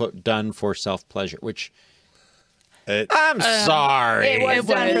 quote-unquote, done for self-pleasure, which... I'm sorry. It was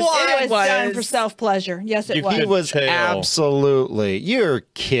done for self-pleasure. Yes, it was. He was absolutely... You're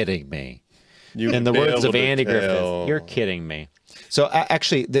kidding me. In the words of Andy Griffith, you're kidding me. So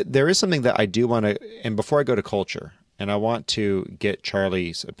actually, there is something that I do want to, and before I go to culture, and I want to get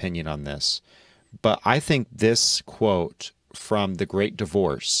Charlie's opinion on this, but I think this quote from The Great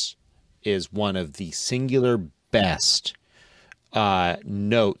Divorce is one of the singular best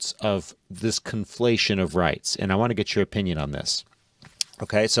notes of this conflation of rights, and I want to get your opinion on this.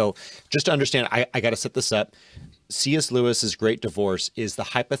 Okay, so just to understand, I got to set this up. C.S. Lewis's Great Divorce is the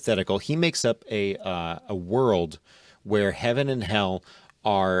hypothetical. He makes up a world where heaven and hell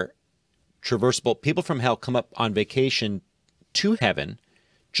are traversable. People from hell come up on vacation to heaven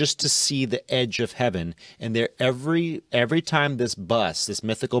just to see the edge of heaven. And they're every time this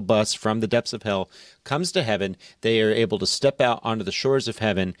mythical bus from the depths of hell comes to heaven, they are able to step out onto the shores of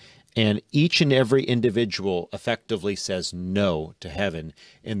heaven. And each and every individual effectively says no to heaven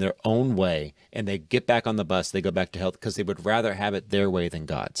in their own way. And they get back on the bus, they go back to hell because they would rather have it their way than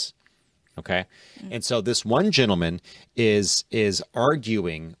God's. Okay? And so this one gentleman is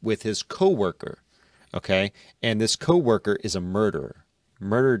arguing with his coworker. Okay? And this coworker is a murderer.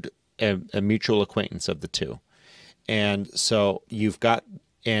 Murdered a mutual acquaintance of the two. And so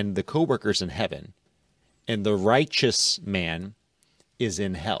and the coworker's in heaven. And the righteous man is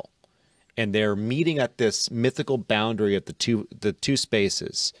in hell. And they're meeting at this mythical boundary of the two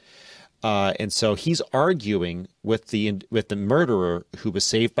spaces, and so he's arguing with the murderer who was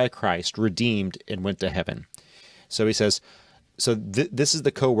saved by Christ, redeemed, and went to heaven. So he says, this is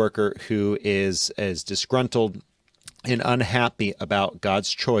the coworker who is as disgruntled and unhappy about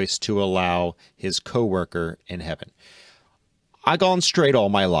God's choice to allow his coworker in heaven. I gone straight all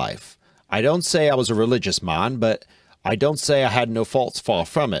my life. I don't say I was a religious man, but I don't say I had no faults far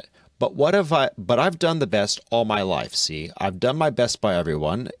from it. But I've done the best all my life, see? I've done my best by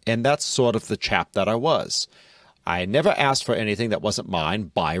everyone, and that's sort of the chap that I was. I never asked for anything that wasn't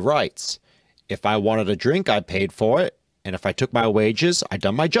mine by rights. If I wanted a drink, I paid for it, and if I took my wages, I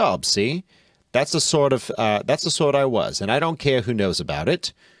done my job, see? That's the sort I was, and I don't care who knows about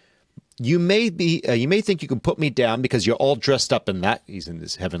it. You may think you can put me down because you're all dressed up in that. He's in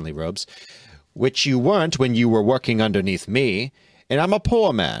his heavenly robes, which you weren't when you were working underneath me, and I'm a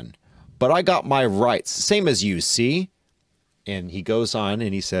poor man. But I got my rights, same as you, see? And he goes on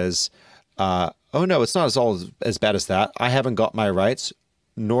and he says, oh no, it's not as bad as that. I haven't got my rights,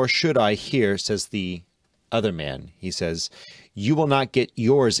 nor should I here, says the other man. He says, you will not get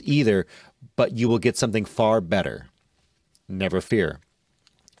yours either, but you will get something far better. Never fear.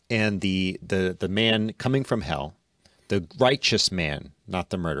 And the man coming from hell, the righteous man, not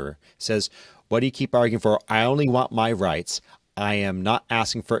the murderer, says, what do you keep arguing for? I only want my rights. I am not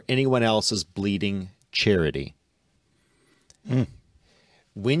asking for anyone else's bleeding charity.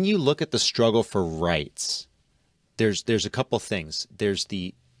 When you look at the struggle for rights, there's a couple things. There's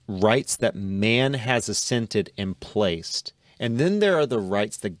the rights that man has assented and placed, and then there are the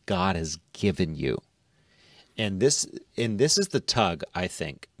rights that God has given you. And this is the tug, I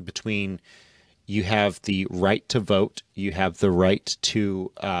think, between you have the right to vote, you have the right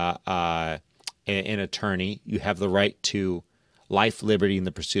to an attorney, you have the right to life, liberty, and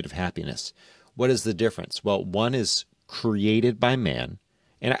the pursuit of happiness. What is the difference? Well, one is created by man,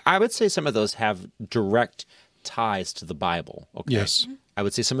 and I would say some of those have direct ties to the Bible. Okay? Yes. I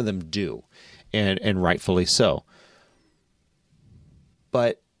would say some of them do, and rightfully so.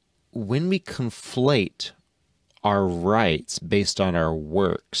 But when we conflate our rights based on our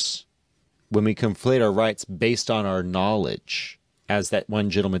works, when we conflate our rights based on our knowledge, as that one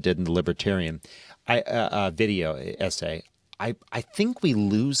gentleman did in the Libertarian video essay, I think we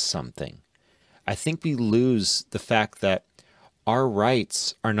lose something. I think we lose the fact that our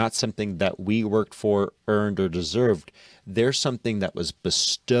rights are not something that we worked for, earned, or deserved. They're something that was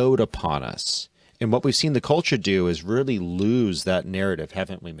bestowed upon us. And what we've seen the culture do is really lose that narrative,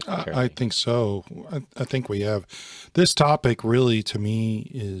 haven't we, Mr. Charlie? I think so. I think we have. This topic really, to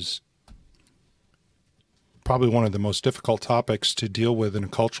me, is probably one of the most difficult topics to deal with in a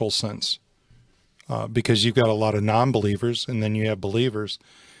cultural sense. Because you've got a lot of non-believers and then you have believers,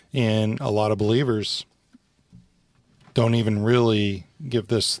 and a lot of believers don't even really give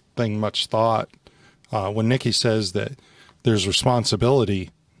this thing much thought. When Nikki says that there's responsibility,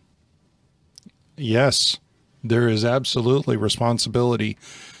 yes, there is absolutely responsibility.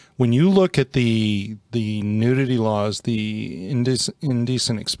 When you look at the nudity laws, the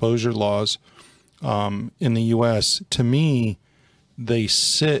indecent exposure laws in the U.S., to me, they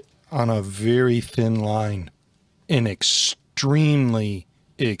sit on a very thin line, an extremely,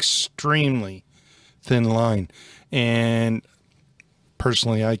 extremely thin line. And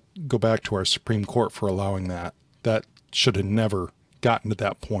personally, I go back to our Supreme Court for allowing that. That should have never gotten to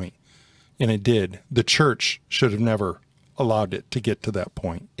that point. And it did. The church should have never allowed it to get to that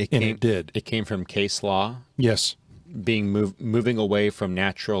point. It did. It came from case law? Yes. Moving away from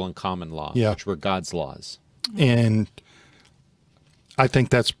natural and common law, which were God's laws. And I think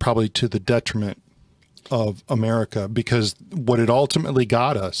that's probably to the detriment of America, because what it ultimately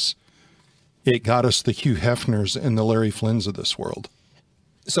got us, it got us the Hugh Hefners and the Larry Flynns of this world.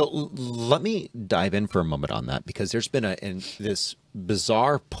 So let me dive in for a moment on that, because there's been this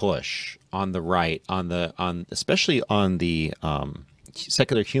bizarre push on the right, especially on the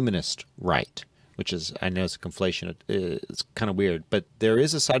secular humanist right, which is, I know it's a conflation. It's kind of weird, but there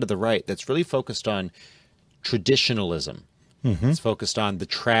is a side of the right that's really focused on traditionalism. It's focused on the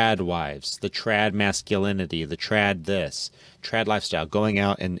trad wives, the trad masculinity, the trad this, trad lifestyle, going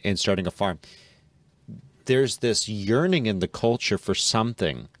out and starting a farm. There's this yearning in the culture for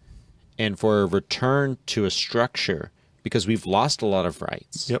something and for a return to a structure, because we've lost a lot of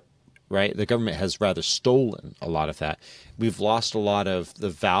rights. Yep. Right? The government has rather stolen a lot of that. We've lost a lot of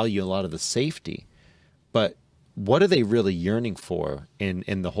the value, a lot of the safety. But what are they really yearning for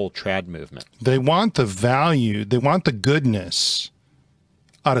in the whole trad movement? They want the value, they want the goodness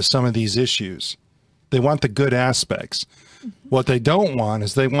out of some of these issues. They want the good aspects. What they don't want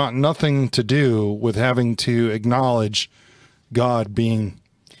is they want nothing to do with having to acknowledge God being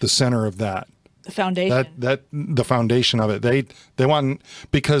the center of that. The foundation. That the foundation of it. They want,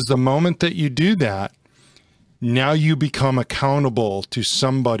 because the moment that you do that, now you become accountable to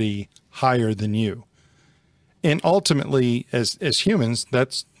somebody higher than you. And ultimately, as humans,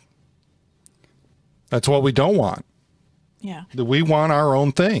 that's what we don't want. Yeah. We want our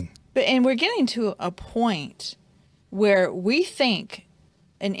own thing. And we're getting to a point where we think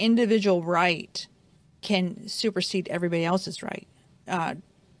an individual right can supersede everybody else's right.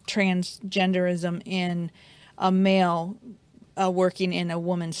 Transgenderism in a male working in a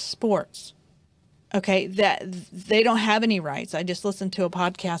woman's sports. Okay, that they don't have any rights. I just listened to a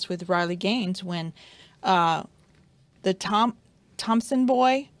podcast with Riley Gaines when the Thompson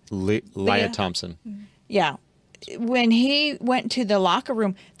boy, Leah Thompson. yeah, when he went to the locker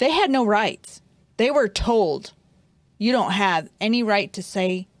room, they had no rights. They were told, you don't have any right to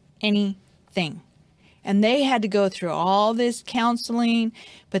say anything. And they had to go through all this counseling,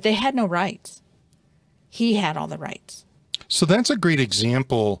 but they had no rights. He had all the rights. So that's a great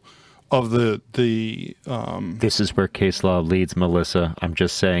example of the This is where case law leads, Melissa. I'm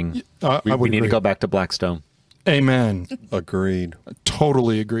just saying we need to go back to Blackstone. Amen. Agreed. I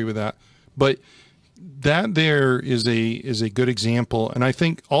totally agree with that. But that there is a good example. And I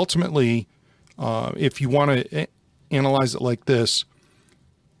think ultimately, if you want to analyze it like this,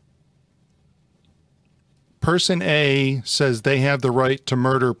 person A says they have the right to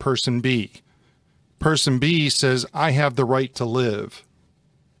murder person B. Person B says, I have the right to live.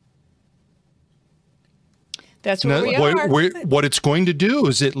 That's where we are. What it's going to do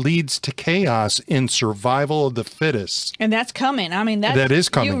is it leads to chaos in survival of the fittest. And that's coming. I mean, that is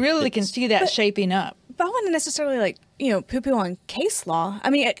coming. You really can see that shaping up. But I wouldn't necessarily poo-poo on case law. I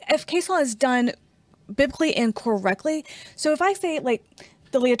mean, if case law is done biblically and correctly, so if I say like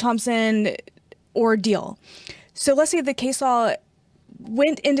the Leah Thompson ordeal, so let's say the case law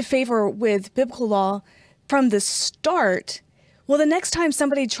went into favor with biblical law from the start. Well, the next time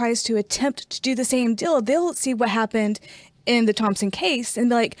somebody tries to attempt to do the same deal, they'll see what happened in the Thompson case and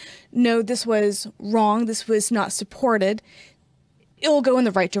be like, no, this was wrong. This was not supported. It will go in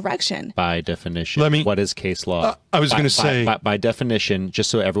the right direction. By definition, what is case law? I was going to say... By definition,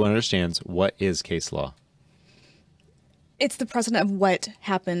 just so everyone understands, what is case law? It's the precedent of what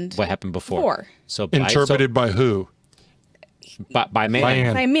happened before. So interpreted by who? By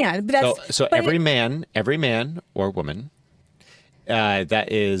man. By man. But every man or woman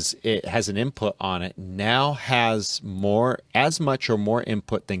it has an input on it now has as much or more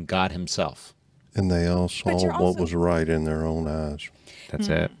input than God himself. And they all saw what was right in their own eyes. That's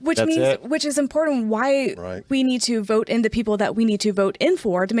it. Which is important why we need to vote in the people that we need to vote in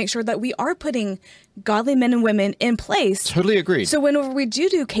for to make sure that we are putting godly men and women in place. Totally agreed. So whenever we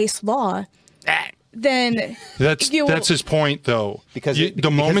do case law, then that's his point, though. Because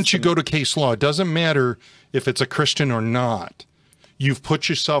the moment you go to case law, it doesn't matter if it's a Christian or not. You've put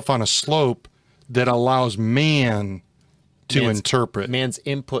yourself on a slope that allows man to interpret. Man's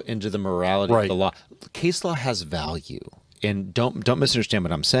input into the morality of the law. Case law has value. And don't misunderstand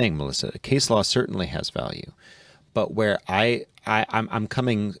what I'm saying, Melissa. Case law certainly has value. But where I'm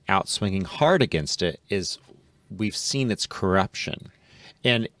coming out swinging hard against it is we've seen its corruption.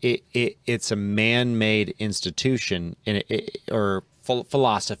 And it's a man-made institution or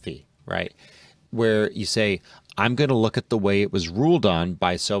philosophy, right? Where you say, I'm going to look at the way it was ruled on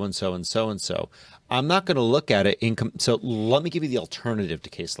by so-and-so and so-and-so. I'm not going to look at it so let me give you the alternative to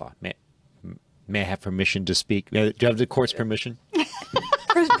case law. May I have permission to speak? Do you have the court's permission?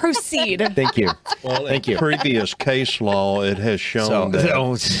 Proceed. Thank you. Well, thank you. Previous case law, it has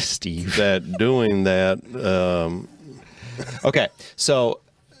shown Steve, that doing that. Okay, so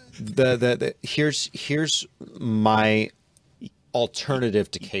here's my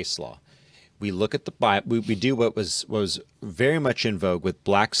alternative to case law. We look at the Bible. We do what was very much in vogue with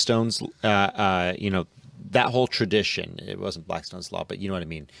Blackstone's, that whole tradition. It wasn't Blackstone's law, but you know what I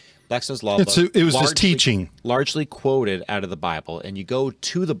mean. Blackstone's law. It was his teaching, largely quoted out of the Bible. And you go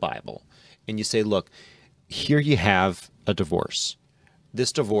to the Bible and you say, look, here you have a divorce.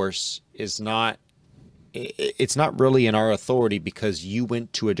 This divorce is not. It's not really in our authority because you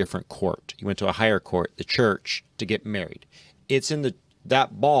went to a different court. You went to a higher court, the church, to get married. It's in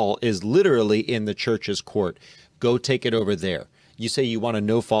that ball is literally in the church's court. Go take it over there. You say you want a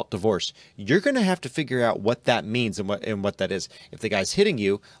no-fault divorce. You're going to have to figure out what that means and what that is. If the guy's hitting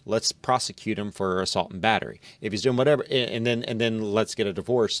you, let's prosecute him for assault and battery. If he's doing whatever, and then let's get a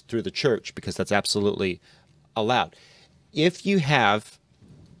divorce through the church because that's absolutely allowed. If you have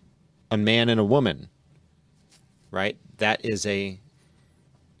a man and a woman, right, that is a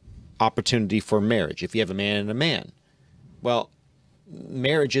opportunity for marriage. If you have a man and a man, well,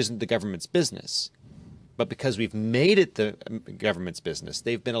 marriage isn't the government's business. But because we've made it the government's business,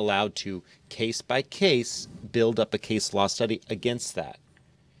 they've been allowed to, case by case, build up a case law study against that.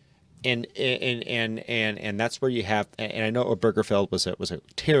 And that's where you have, and I know Obergefell was a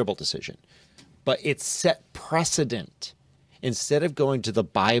terrible decision, but it set precedent. Instead of going to the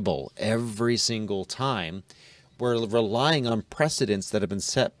Bible every single time, We're relying on precedents that have been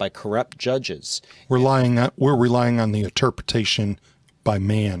set by corrupt judges. We're relying on the interpretation by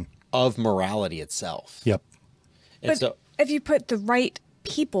man of morality itself. Yep. And but if you put the right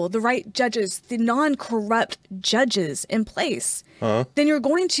people, the right judges, the non-corrupt judges in place, then you're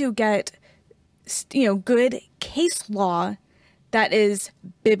going to get, good case law that is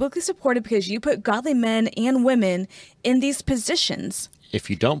biblically supported because you put godly men and women in these positions. If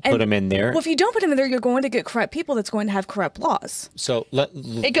you don't put them in there... Well, if you don't put them in there, you're going to get corrupt people that's going to have corrupt laws. So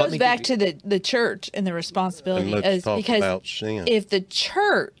it goes back to the church and the responsibility. Because if the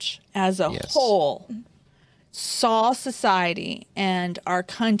church as a whole saw society and our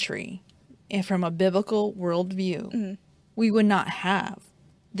country from a biblical worldview, we would not have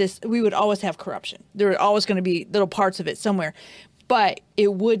this. We would always have corruption. There are always going to be little parts of it somewhere. But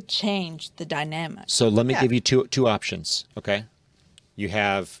it would change the dynamic. So let me give you two options, okay? You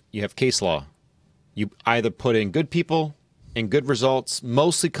have case law. You either put in good people and good results,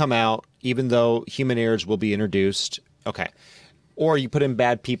 mostly come out, even though human errors will be introduced. Okay. Or you put in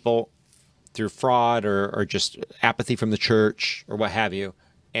bad people through fraud or just apathy from the church or what have you,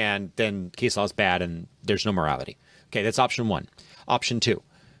 and then case law is bad and there's no morality. Okay, that's option one. Option two,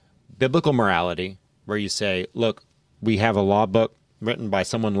 biblical morality, where you say, look, we have a law book written by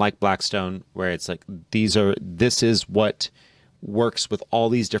someone like Blackstone where it's like, this is what works with all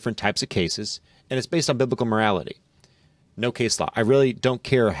these different types of cases, and it's based on biblical morality. No case law. I really don't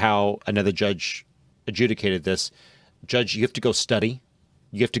care how another judge adjudicated this. Judge, you have to go study.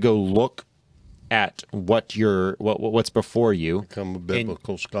 You have to go look at what's before you. Become a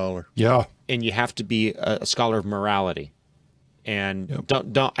biblical scholar. Yeah. And you have to be a scholar of morality. And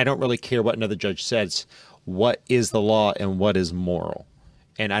I don't really care what another judge says. What is the law and what is moral?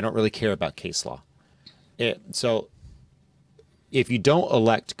 And I don't really care about case law. So if you don't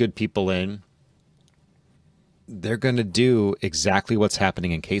elect good people in, they're going to do exactly what's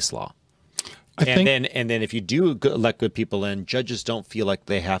happening in case law. And then if you do elect good people in, judges don't feel like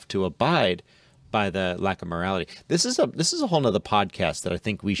they have to abide by the lack of morality. This is a whole nother podcast that I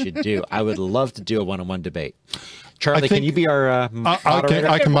think we should do. I would love to do a one-on-one debate. Charlie, can you be our moderator?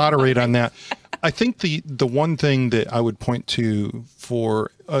 I can moderate on that. I think the one thing that I would point to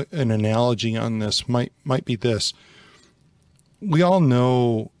for an analogy on this might be this. We all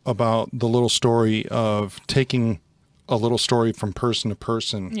know about the little story of taking a little story from person to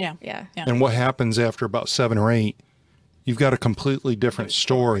person. Yeah. And what happens after about 7 or 8, you've got a completely different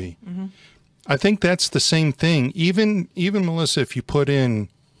story. Mm-hmm. I think that's the same thing. Even Melissa, if you put in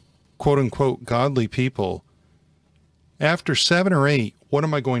quote unquote godly people, after 7 or 8, what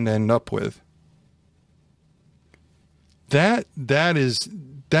am I going to end up with? That's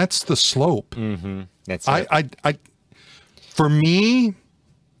the slope. Mm-hmm. That's it. For me,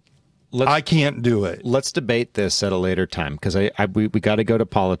 I can't do it. Let's debate this at a later time because we got to go to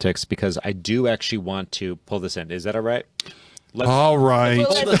politics because I do actually want to pull this in. Is that all right? All right.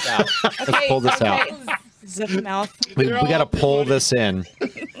 Let's pull this out. Let's pull this out. Zip mouth. We got to pull this in.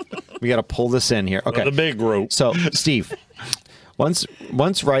 We got to pull this in here. Okay. The big rope. So, Steve, once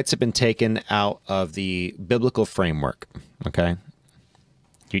rights have been taken out of the biblical framework, okay?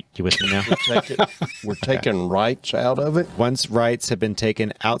 You with me now? We're taking rights out of it? Once rights have been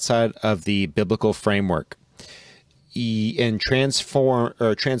taken outside of the biblical framework and transferred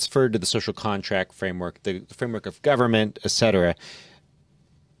to the social contract framework, the framework of government, etc.,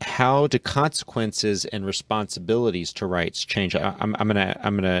 how do consequences and responsibilities to rights change? I'm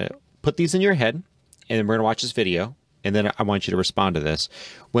gonna put these in your head, and we're gonna watch this video. And then I want you to respond to this.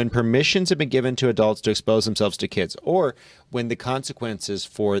 When permissions have been given to adults to expose themselves to kids, or when the consequences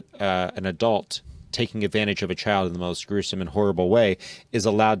for an adult taking advantage of a child in the most gruesome and horrible way is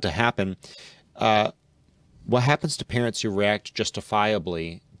allowed to happen, what happens to parents who react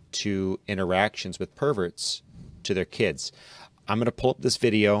justifiably to interactions with perverts to their kids? I'm going to pull up this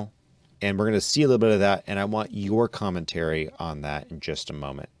video, and we're going to see a little bit of that, and I want your commentary on that in just a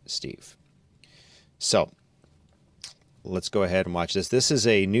moment, Steve. So let's go ahead and watch this. This is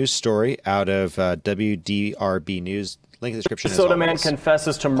a news story out of WDRB News. Link in the description. Minnesota man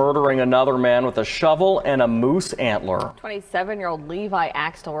confesses to murdering another man with a shovel and a moose antler. 27-year-old Levi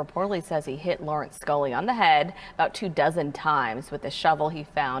Axtell reportedly says he hit Lawrence Scully on the head about 24 times with the shovel he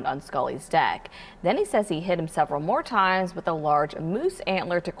found on Scully's deck. Then he says he hit him several more times with a large moose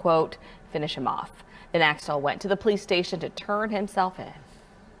antler to, quote, finish him off. Then Axtell went to the police station to turn himself in.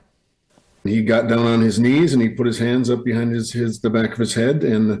 He got down on his knees and he put his hands up behind the back of his head,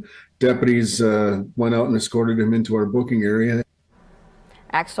 and the deputies went out and escorted him into our booking area.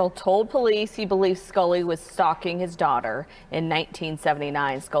 Axtell told police he believes Scully was stalking his daughter. In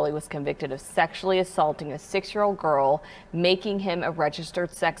 1979, Scully was convicted of sexually assaulting a 6-year-old girl, making him a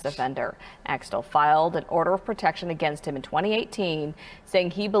registered sex offender. Axtell filed an order of protection against him in 2018, saying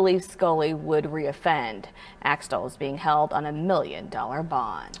he believes Scully would reoffend. Axtell is being held on $1 million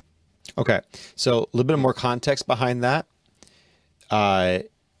bond. Okay, so a little bit more context behind that.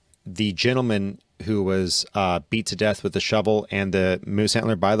 The gentleman who was beat to death with a shovel and the moose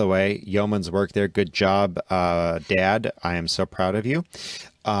antler, by the way, yeoman's work there. Good job, Dad. I am so proud of you.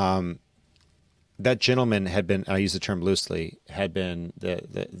 That gentleman had been, I use the term loosely, had been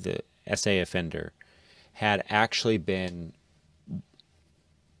the SA offender, had actually been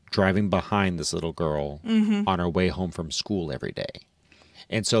driving behind this little girl on her way home from school every day.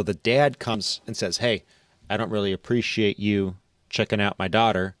 And so the dad comes and says, hey, I don't really appreciate you checking out my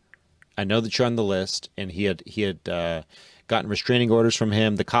daughter. I know that you're on the list. And he had gotten restraining orders from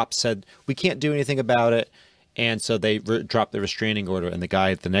him. The cops said, we can't do anything about it. And so they dropped the restraining order. And the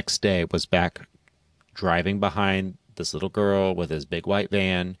guy the next day was back driving behind this little girl with his big white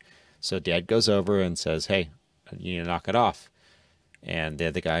van. So Dad goes over and says, hey, you need to knock it off. And the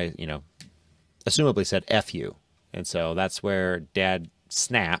other guy, you know, assumably said, F you. And so that's where Dad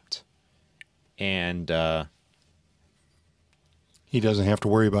snapped. And he doesn't have to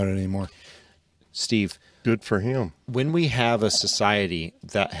worry about it anymore. Steve. Good for him. When we have a society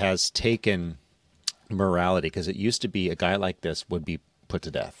that has taken morality, because it used to be a guy like this would be put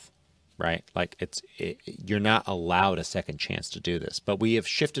to death, right? Like you're not allowed a second chance to do this. But we have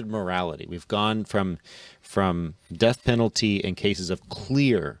shifted morality. We've gone from death penalty in cases of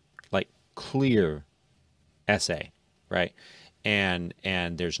clear essay, right? And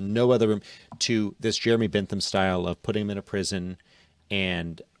there's no other room, to this Jeremy Bentham style of putting them in a prison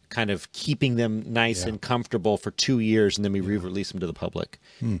and kind of keeping them nice and comfortable for 2 years, and then we re-release them to the public.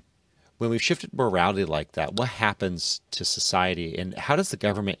 When we've shifted morality like that, what happens to society, and how does the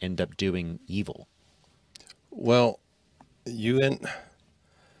government end up doing evil? Well,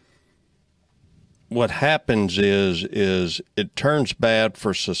 what happens is it turns bad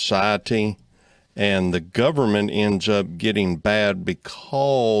for society, and the government ends up getting bad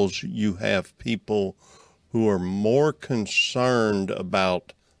because you have people who are more concerned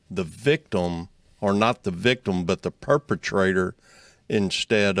about the victim, or not the victim, but the perpetrator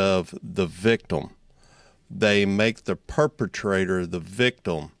instead of the victim. They make the perpetrator the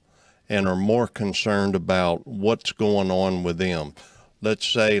victim and are more concerned about what's going on with them. Let's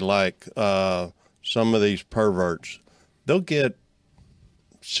say like some of these perverts, they'll get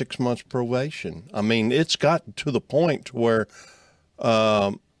 6 months probation. I mean, it's gotten to the point where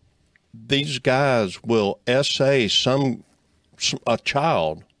these guys will essay a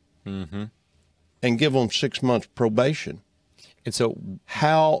child and give them 6 months probation. And so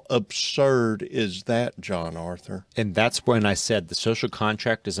how absurd is that, John Arthur? And that's when I said the social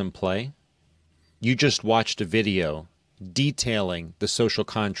contract is in play. You just watched a video detailing the social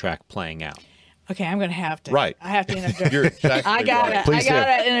contract playing out. Okay, I'm going to have to. Right. I have to interject. You're exactly I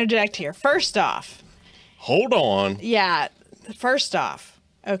gotta interject here. First off. Hold on. Yeah. First off,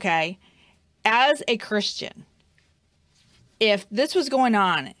 okay, as a Christian, if this was going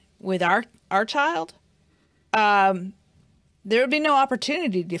on with our child, there would be no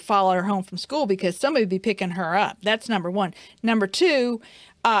opportunity to follow her home from school because somebody would be picking her up. That's number one. Number two,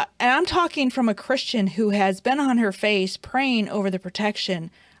 and I'm talking from a Christian who has been on her face praying over the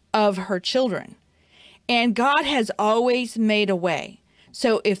protection of her children. And God has always made a way.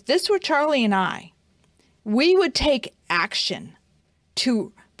 So if this were Charlie and I, we would take action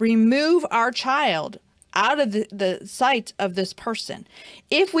to remove our child out of the sight of this person.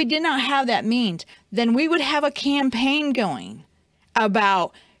 If we did not have that means, then we would have a campaign going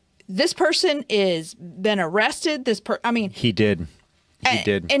about this person is been arrested. He did. He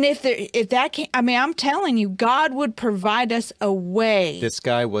did. And if that can't, I mean, I'm telling you, God would provide us a way. This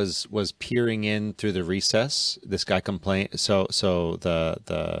guy was peering in through the recess. This guy complained. So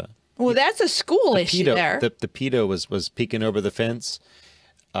the well, that's a school issue there. The pedo was peeking over the fence.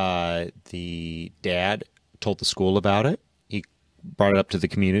 The dad told the school about it. He brought it up to the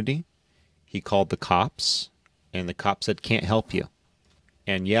community. He called the cops, and the cops said, "Can't help you."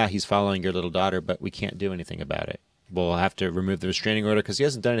 And yeah, he's following your little daughter, but we can't do anything about it. We'll have to remove the restraining order because he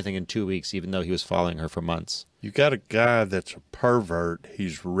hasn't done anything in 2 weeks, even though he was following her for months. You got a guy that's a pervert.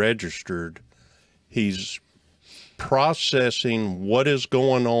 He's registered. He's processing what is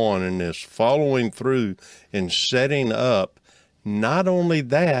going on and is following through and setting up. Not only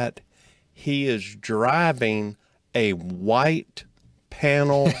that, he is driving a white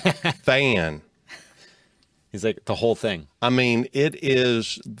panel van. He's like, the whole thing. I mean, it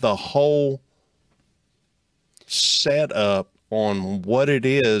is the whole setup on what it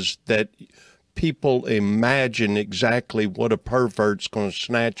is that people imagine exactly what a pervert's going to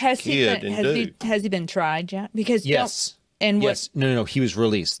snatch a kid and do. Has he been tried yet? Because yes. And yes. No. He was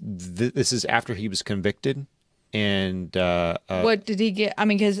released. This is after he was convicted. And what did he get? I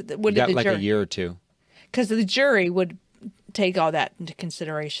mean, because what did the jury? A year or two. Because the jury would take all that into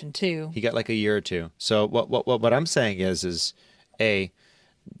consideration too. He got like a year or two. So what I'm saying is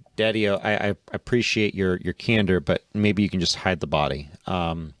Daddy-o, I appreciate your candor, but maybe you can just hide the body.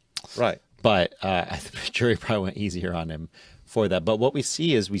 Right. But the jury probably went easier on him for that. But what we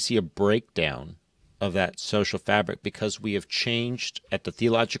see is a breakdown of that social fabric because we have changed at the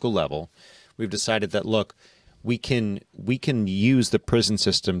theological level. We've decided that, look, we can use the prison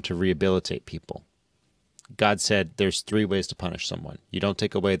system to rehabilitate people. God said there's 3 ways to punish someone. You don't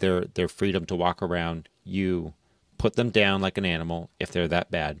take away their freedom to walk around. You put them down like an animal if they're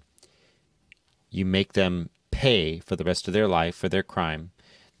that bad. You make them pay for the rest of their life for their crime.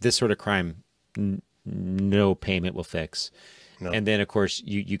 This sort of crime, no payment will fix. No. And then, of course,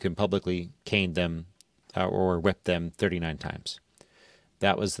 you can publicly cane them or whip them 39 times.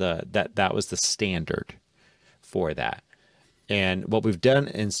 That was the standard for that. And what we've done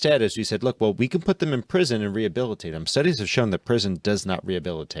instead is we said, look, well, we can put them in prison and rehabilitate them. Studies have shown that prison does not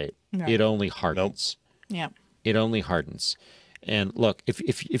rehabilitate. No. It only hardens. Nope. Yeah. It only hardens. And look,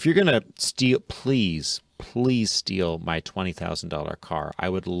 if you're going to steal, please steal my $20,000 car. I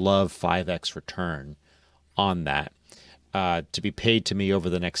would love 5x return on that to be paid to me over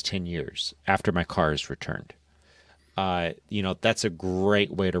the next 10 years after my car is returned. That's a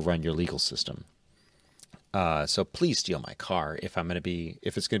great way to run your legal system. So please steal my car if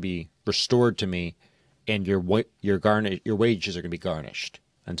it's going to be restored to me, and your wages are going to be garnished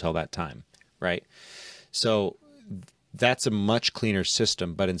until that time, right? So that's a much cleaner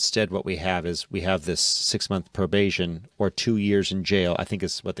system. But instead, what we have is this 6-month probation or 2 years in jail. I think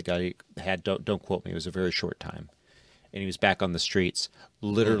is what the guy had. Don't quote me. It was a very short time, and he was back on the streets,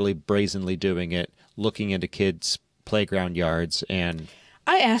 literally brazenly doing it, looking into kids' playground yards and.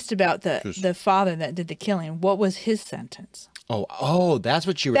 I asked about the father that did the killing. What was his sentence? Oh, that's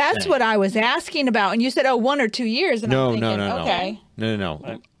what you were saying. That's what I was asking about. And you said, 1 or 2 years. And I'm thinking, okay.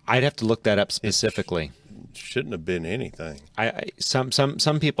 No. I'd have to look that up specifically. It shouldn't have been anything.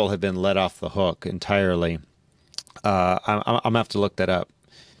 Some people have been let off the hook entirely. I'm gonna have to look that up.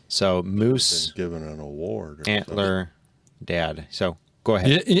 So Moose given an award, Antler, Dad. So go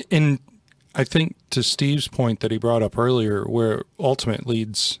ahead. And I think to Steve's point that he brought up earlier, where ultimate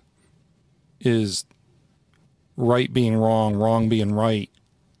leads is right being wrong, wrong being right,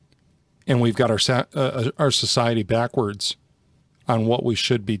 and we've got our society backwards on what we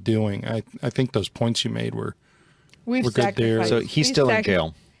should be doing. I think those points you made were good there. So he's still in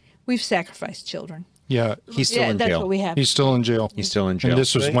jail. We've sacrificed children. Yeah, he's still in jail. That's what we have. He's still in jail. He's still in jail. And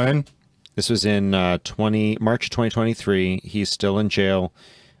this was when? This was in March of 2023. He's still in jail.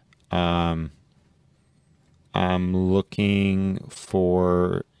 I'm looking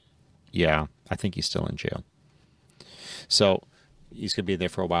for, I think he's still in jail. So he's going to be there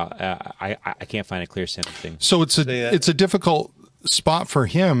for a while. I can't find a clear sentencing. So it's a difficult spot for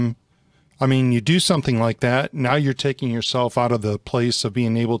him. I mean, you do something like that. Now you're taking yourself out of the place of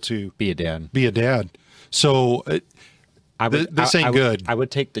being able to be a dad. So this ain't good. I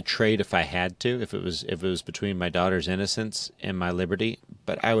would take the trade if I had to, if it was between my daughter's innocence and my liberty,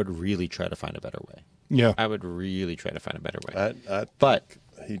 but I would really try to find a better way. Yeah. I would really try to find a better way. But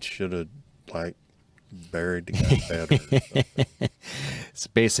he should have buried the guy better. It's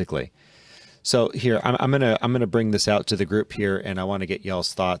basically. So here, I'm gonna bring this out to the group here, and I want to get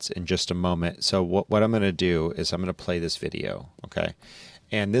y'all's thoughts in just a moment. So what I'm gonna do is I'm gonna play this video, okay?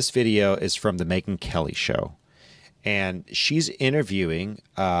 And this video is from the Megyn Kelly show. And she's interviewing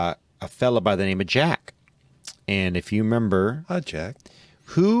a fella by the name of Jack. And if you remember, hi Jack.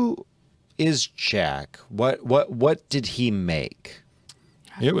 Who is Jack? What did he make?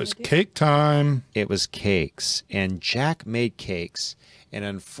 It was cake time. It was cakes, and Jack made cakes, and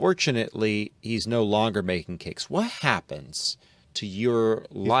unfortunately, he's no longer making cakes. What happens to your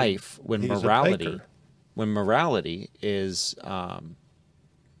life when morality is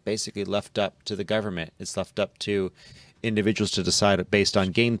basically left up to the government? It's left up to individuals to decide based on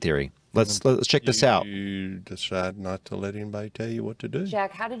game theory. Let's check this out. You decide not to let anybody tell you what to do.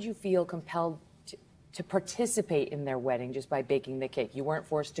 Jack, how did you feel compelled to participate in their wedding just by baking the cake? You weren't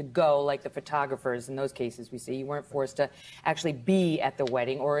forced to go like the photographers in those cases we see. You weren't forced to actually be at the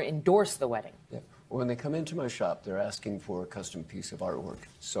wedding or endorse the wedding. Yeah. When they come into my shop, they're asking for a custom piece of artwork.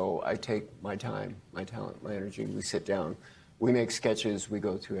 So I take my time, my talent, my energy, we sit down, we make sketches, we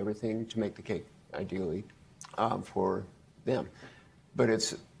go through everything to make the cake, ideally, for them. But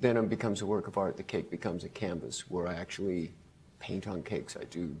then it becomes a work of art. The cake becomes a canvas where I actually paint on cakes. I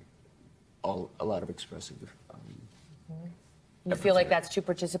do a lot of expressive. You feel like that's too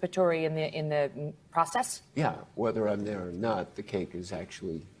participatory in the process? Yeah, whether I'm there or not, the cake is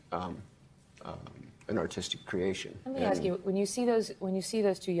actually an artistic creation. Let me ask you: when you see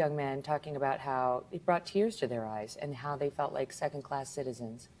those two young men talking about how it brought tears to their eyes and how they felt like second-class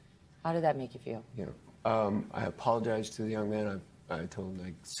citizens, how did that make you feel? I apologized to the young man. I told them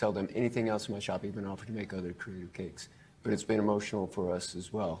I'd sell them anything else in my shop, even offered to make other creative cakes. But it's been emotional for us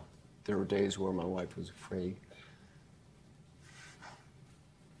as well. There were days where my wife was afraid.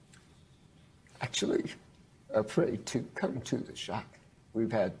 Actually, afraid to come to the shop.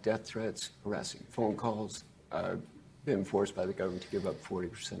 We've had death threats, harassing phone calls. I've been forced by the government to give up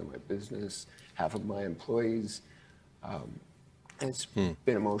 40% of my business, half of my employees. It's been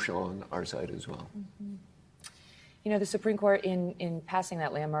emotional on our side as well. You know, the Supreme Court, in passing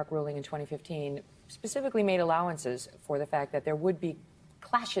that landmark ruling in 2015, specifically made allowances for the fact that there would be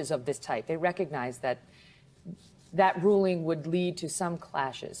clashes of this type. They recognized that that ruling would lead to some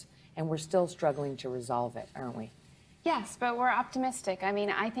clashes, and we're still struggling to resolve it, aren't we? Yes, but we're optimistic. I mean,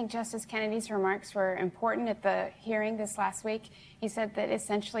 I think Justice Kennedy's remarks were important at the hearing this last week. He said that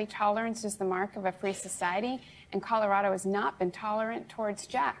essentially tolerance is the mark of a free society, and Colorado has not been tolerant towards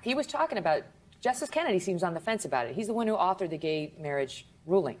Jack. He was talking about, Justice Kennedy seems on the fence about it. He's the one who authored the gay marriage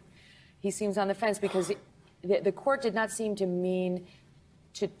ruling. He seems on the fence because the court did not seem to mean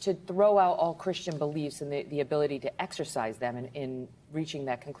to throw out all Christian beliefs and the ability to exercise them in reaching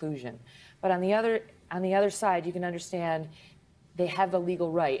that conclusion. But on the other side, you can understand they have the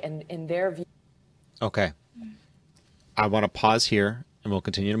legal right, and in their view. Okay. I want to pause here, and we'll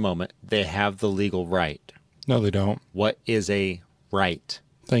continue in a moment. They have the legal right. No, they don't. What is a right?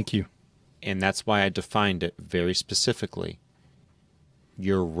 Thank you. And that's why I defined it very specifically.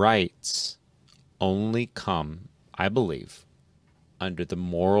 Your rights only come, I believe, under the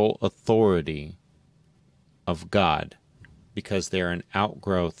moral authority of God, because they're an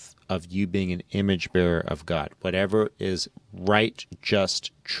outgrowth of you being an image bearer of God. Whatever is right, just,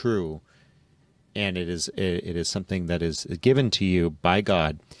 true, and it is something that is given to you by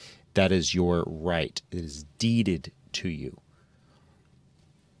God, that is your right. It is deeded to you.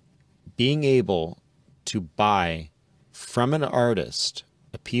 Being able to buy from an artist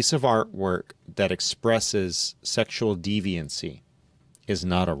a piece of artwork that expresses sexual deviancy is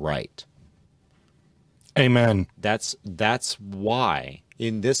not a right. Amen. That's why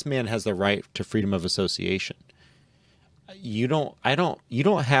this man has the right to freedom of association. You don't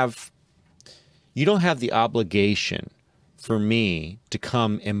have the obligation for me to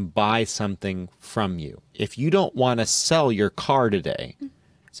come and buy something from you. If you don't want to sell your car today,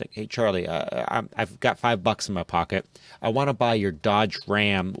 it's like, hey, Charlie, I've got $5 in my pocket. I want to buy your Dodge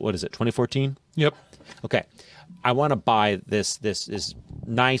Ram. What is it, 2014? Yep. Okay. I want to buy this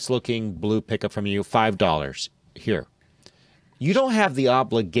nice-looking blue pickup from you, $5. Here. You don't have the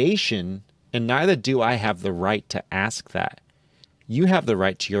obligation, and neither do I have the right to ask that. You have the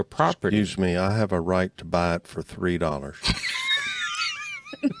right to your property. Excuse me, I have a right to buy it for $3.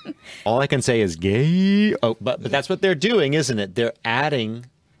 All I can say is gay. Oh, but that's what they're doing, isn't it? They're adding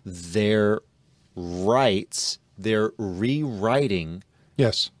their rights. They're rewriting.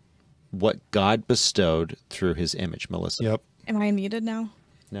 Yes. What God bestowed through his image, Melissa. Yep. Am I muted now?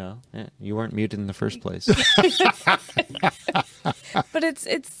 No, you weren't muted in the first place. But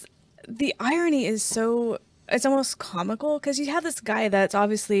it's the irony is so, it's almost comical, because you have this guy that's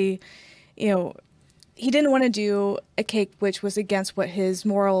obviously, he didn't want to do a cake which was against what his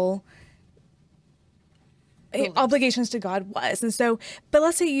moral obligations to God was. And so, but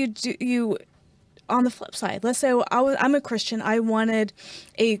let's say you on the flip side, let's say I'm a Christian. I wanted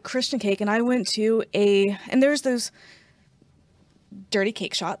a Christian cake, and I went to and there's those dirty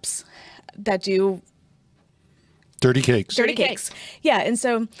cake shops that do dirty cakes. Dirty cakes. Yeah. And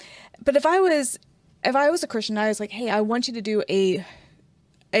so, but if I was a Christian, I was like, hey, I want you to do a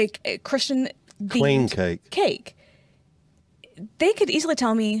Christian clean cake. They could easily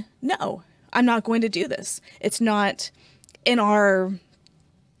tell me, no, I'm not going to do this. It's not in our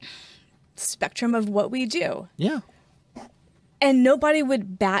spectrum of what we do. Yeah. And nobody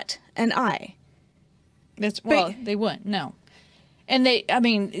would bat an eye. They wouldn't, no. And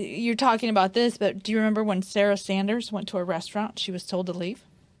you're talking about this, but do you remember when Sarah Sanders went to a restaurant, she was told to leave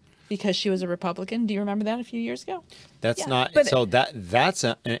because she was a Republican? Do you remember that a few years ago? That's Yeah. not, But so that's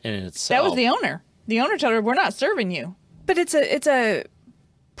in itself. That was the owner. The owner told her, "We're not serving you." But it's a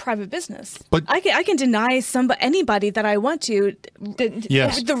private business. But I can deny anybody that I want to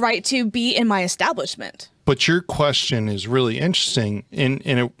Yes. the right to be in my establishment. But your question is really interesting,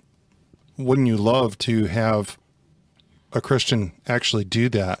 and wouldn't you love to have a Christian actually do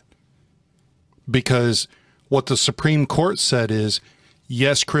that? Because what the Supreme Court said is,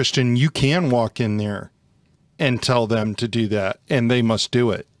 yes, Christian, you can walk in there and tell them to do that, and they must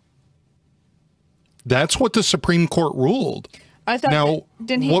do it. That's what the Supreme Court ruled. I thought, now,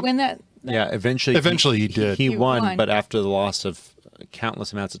 didn't he win that? Yeah, eventually he did. He won, but after the loss of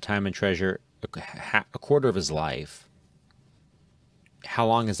countless amounts of time and treasure, a quarter of his life. How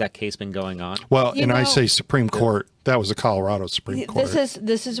long has that case been going on? Well, I say Supreme Court. That was the Colorado Supreme Court.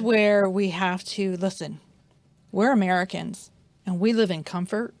 This is where we have to listen. We're Americans, and we live in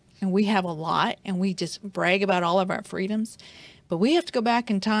comfort, and we have a lot, and we just brag about all of our freedoms. But we have to go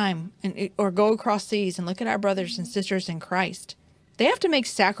back in time or go across seas and look at our brothers and sisters in Christ. They have to make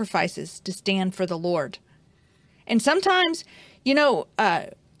sacrifices to stand for the Lord. And sometimes,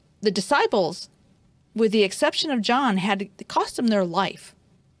 the disciples, with the exception of John, had to cost them their life.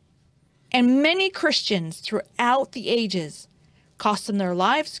 And many Christians throughout the ages cost them their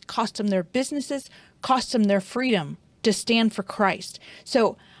lives, cost them their businesses, cost them their freedom to stand for Christ.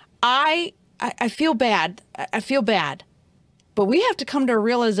 So I feel bad. I feel bad. But we have to come to a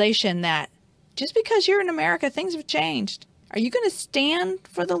realization that just because you're in America, things have changed. Are you going to stand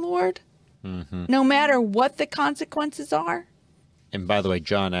for the Lord? Mm-hmm. No matter what the consequences are? And by the way,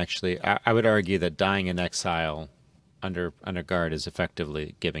 John, actually, I would argue that dying in exile under guard is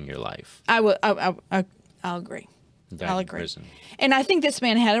effectively giving your life. I'll agree. I'll agree. Prison. And I think this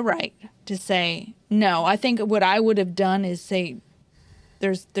man had a right to say no. I think what I would have done is say,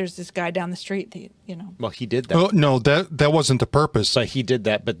 there's this guy down the street that, Well, he did that. Oh, no, that wasn't the purpose. But he did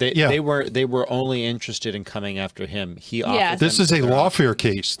that. But they were only interested in coming after him. He offered This is a lawfare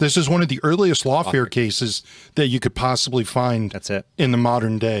case. This is one of the earliest lawfare cases that you could possibly find. That's it. In the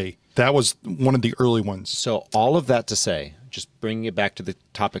modern day. That was one of the early ones. So all of that to say, just bringing it back to the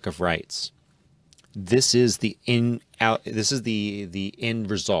topic of rights. This is the end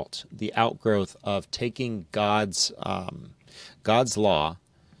result, the outgrowth of taking God's law,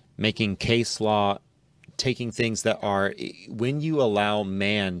 making case law, taking things that are, when you allow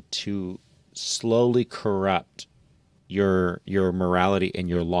man to slowly corrupt your morality and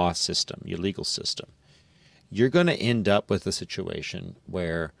your law system, your legal system, you're going to end up with a situation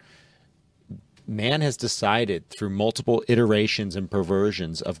where man has decided through multiple iterations and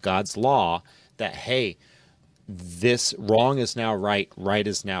perversions of God's law that, hey, this wrong is now right, right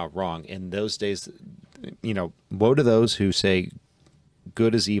is now wrong. In those days, woe to those who say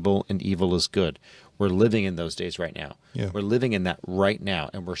good is evil and evil is good. We're living in those days right now. Yeah. We're living in that right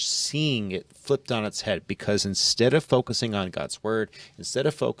now, and we're seeing it flipped on its head because instead of focusing on God's word, instead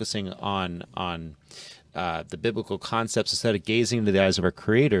of focusing on the biblical concepts, instead of gazing into the eyes of our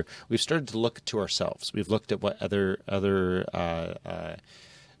Creator, we've started to look to ourselves. We've looked at what other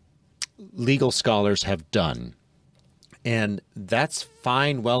legal scholars have done. And that's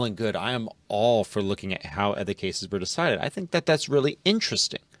fine, well and good. I am all for looking at how other cases were decided. I think that that's really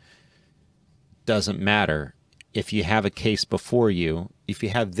interesting. Doesn't matter if you have a case before you. If you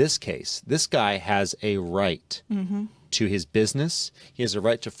have this case, this guy has a right to his business. He has a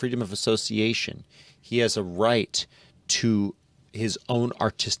right to freedom of association. He has a right to his own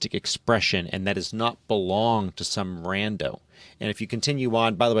artistic expression, and that does not belong to some rando. And if you continue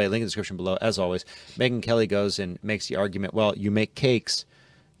on, by the way, link in the description below, as always, Megyn Kelly goes and makes the argument, well, you make cakes,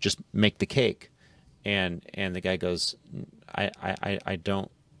 just make the cake. And the guy goes, I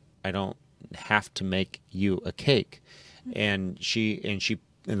don't have to make you a cake. And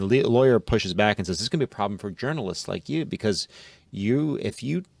the lawyer pushes back and says, this is going to be a problem for journalists like you, because if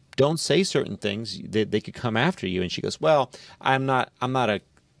you don't say certain things, they could come after you. And she goes, well, I'm not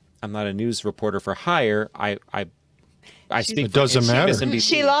a news reporter for hire. I speak. It doesn't matter.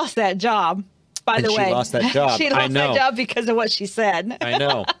 She lost that job. By the way, she lost that job. She lost that job because of what she said. I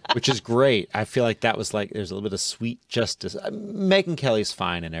know, which is great. I feel like that was there's a little bit of sweet justice. Megyn Kelly's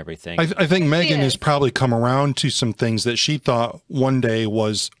fine and everything. I think Megyn has probably come around to some things that she thought one day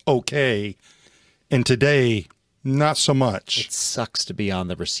was okay, and today not so much. It sucks to be on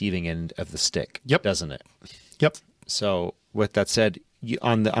the receiving end of the stick. Yep. Doesn't it? Yep. So with that said,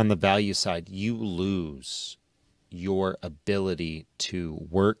 on the value side, you lose your ability to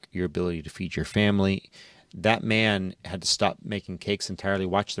work, your ability to feed your family. That man had to stop making cakes entirely.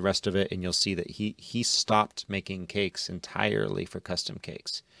 Watch the rest of it, and you'll see that he stopped making cakes entirely for custom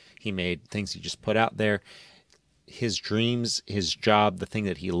cakes. He made things he just put out there. His dreams, his job, the thing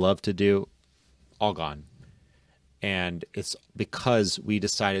that he loved to do, all gone. And it's because we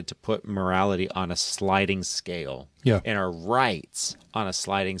decided to put morality on a sliding scale, and our rights on a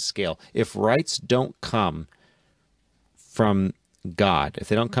sliding scale. If rights don't come from God, if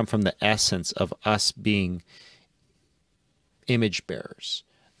they don't come from the essence of us being image bearers,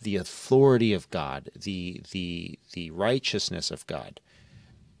 the authority of God, the righteousness of God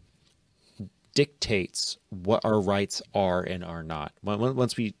dictates what our rights are and are not.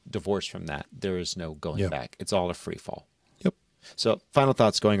 Once we divorce from that, there is no going back. It's all a free fall. Yep. So final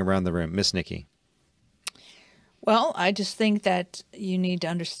thoughts going around the room. Miss Nikki. Well, I just think that you need to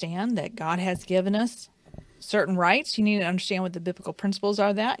understand that God has given us certain rights. You need to understand what the biblical principles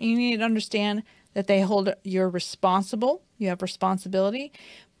are that. You need to understand that they hold you're responsible. You have responsibility,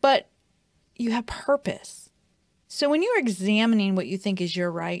 but you have purpose. So when you're examining what you think is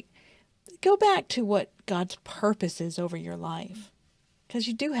your right, go back to what God's purpose is over your life, because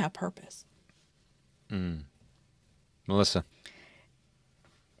you do have purpose. Melissa.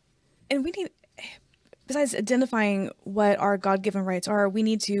 And we need, besides identifying what our God-given rights are, we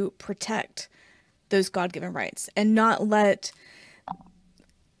need to protect those God-given rights and not let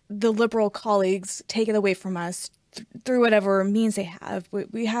the liberal colleagues take it away from us through whatever means they have.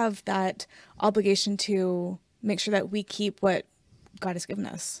 We have that obligation to make sure that we keep what God has given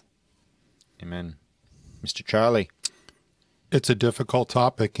us. Amen. Mr. Charlie. It's a difficult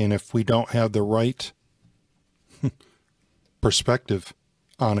topic, and if we don't have the right perspective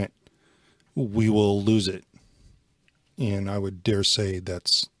on it, we will lose it. And I would dare say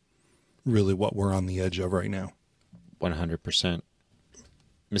that's really what we're on the edge of right now. 100%.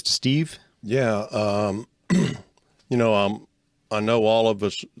 Mr. Steve? Yeah. You know, I know all of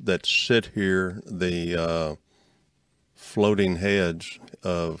us that sit here, the floating heads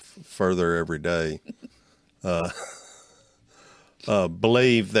of Further Every Day,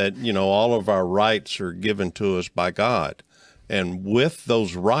 believe that, you know, all of our rights are given to us by God. And with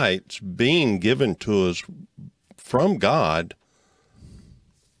those rights being given to us from God,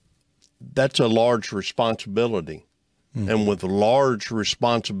 that's a large responsibility. And with large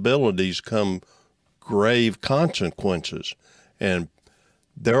responsibilities come grave consequences. And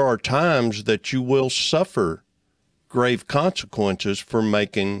there are times that you will suffer grave consequences for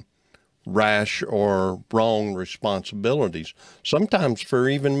making rash or wrong responsibilities, sometimes for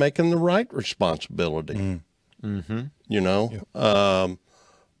even making the right responsibility. You know,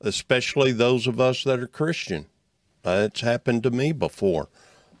 especially those of us that are Christian. It's happened to me before.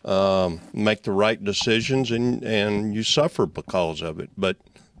 Make the right decisions and you suffer because of it, but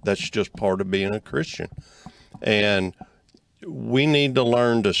that's just part of being a Christian. And we need to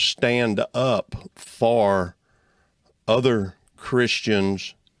learn to stand up for other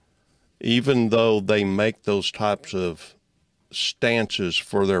Christians, even though they make those types of stances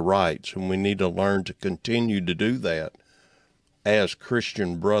for their rights. And we need to learn to continue to do that as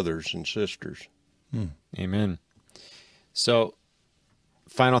Christian brothers and sisters. Amen. So,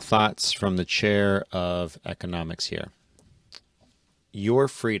 final thoughts from the chair of economics here. Your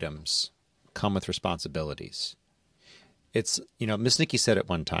freedoms come with responsibilities. It's, you know, Miss Nikki said it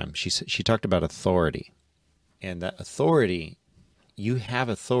one time. She talked about authority. And that authority, you have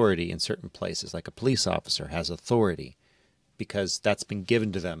authority in certain places, like a police officer has authority because that's been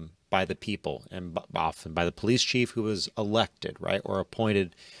given to them by the people and often by the police chief who was elected, right, or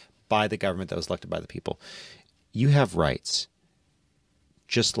appointed by the government that was elected by the people. You have rights,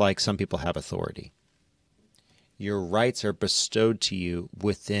 just like some people have authority. Your rights are bestowed to you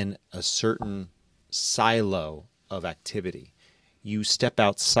within a certain silo of activity. You step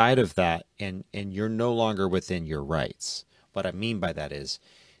outside of that and you're no longer within your rights. What I mean by that is,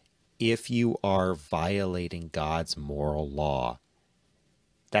 if you are violating God's moral law,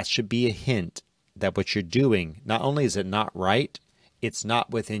 that should be a hint that what you're doing, not only is it not right, it's not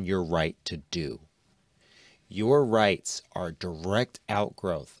within your right to do. Your rights are direct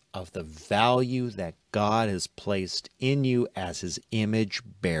outgrowth of the value that God has placed in you as his image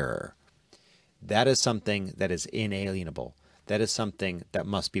bearer. That is something that is inalienable. That is something that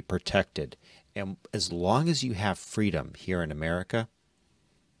must be protected. And as long as you have freedom here in America,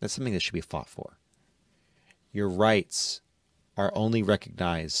 that's something that should be fought for. Your rights are only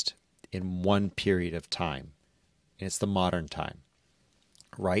recognized in one period of time, and it's the modern time.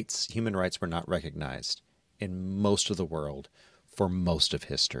 Rights, human rights, were not recognized in most of the world for most of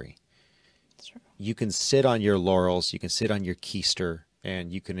history. You can sit on your laurels, you can sit on your keister,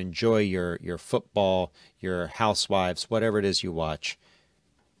 and you can enjoy your football, your housewives, whatever it is you watch,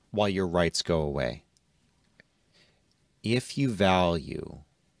 while your rights go away. If you value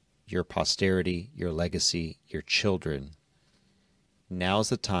your posterity, your legacy, your children, now's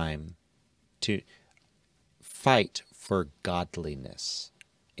the time to fight for godliness.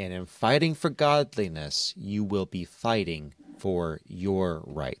 And in fighting for godliness, you will be fighting for your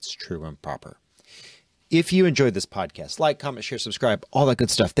rights, true and proper. If you enjoyed this podcast, like, comment, share, subscribe, all that good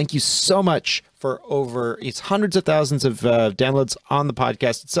stuff. Thank you so much for it's hundreds of thousands of downloads on the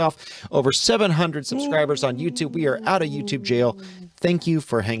podcast itself. Over 700 subscribers on YouTube. We are out of YouTube jail. Thank you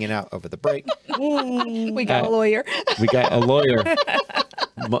for hanging out over the break. We got a lawyer. We got a lawyer.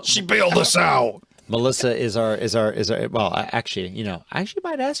 She bailed us out. Melissa is our well, actually, you know, I actually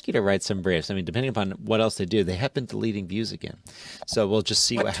might ask you to write some briefs. I mean, depending upon what else they do, they have been deleting views again. So we'll just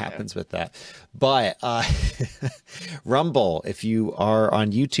see what happens with that. But Rumble, if you are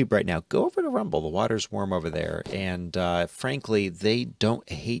on YouTube right now, go over to Rumble. The water's warm over there. And frankly, they don't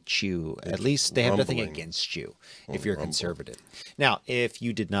hate you. At least they have nothing against you if you're conservative. Now, if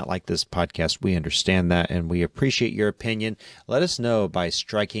you did not like this podcast, we understand that and we appreciate your opinion. Let us know by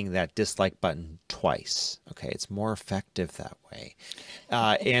striking that dislike button twice. Okay, it's more effective that way.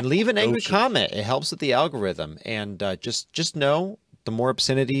 And leave an angry comment. It helps with the algorithm. And just know, the more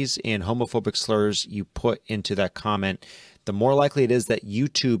obscenities and homophobic slurs you put into that comment, the more likely it is that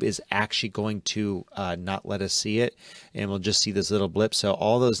YouTube is actually going to not let us see it, and we'll just see this little blip. So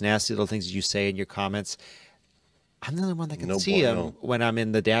all those nasty little things you say in your comments, I'm the only one that can see them when I'm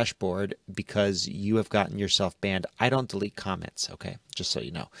in the dashboard because you have gotten yourself banned. I don't delete comments, okay? Just so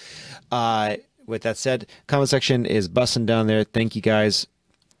you know. With that said, comment section is busting down there. Thank you, guys.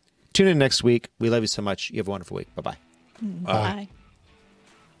 Tune in next week. We love you so much. You have a wonderful week. Bye-bye. Bye.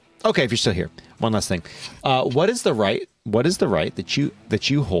 Okay, if you're still here, one last thing. What is the right that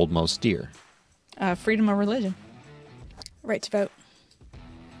you hold most dear? Freedom of religion. Right to vote.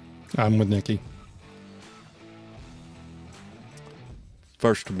 I'm with Nikki.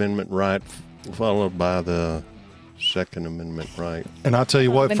 First Amendment right, followed by the Second Amendment right. And I'll tell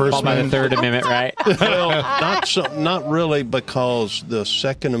you what, First Amendment, Third Amendment right. Well, not really, because the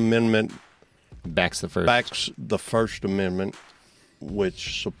Second Amendment backs the First Amendment,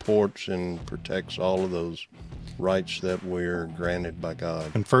 which supports and protects all of those rights that we're granted by God.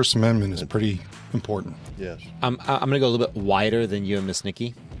 And First Amendment is pretty important. Yes. I'm going to go a little bit wider than you and Miss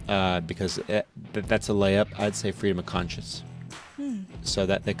Nikki, because that's a layup. I'd say freedom of conscience. So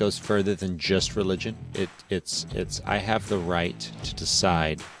that goes further than just religion. It's I have the right to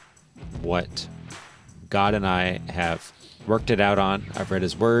decide what God and I have worked it out on. I've read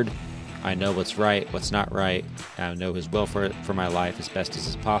His Word. I know what's right, what's not right. I know His will for my life as best as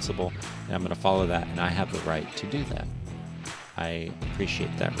is possible, and I'm going to follow that. And I have the right to do that. I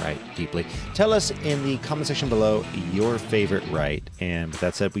appreciate that right deeply. Tell us in the comment section below your favorite right. And with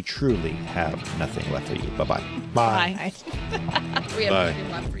that said, we truly have nothing left for you. Bye-bye. Bye. We have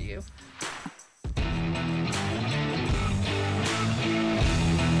nothing left for you.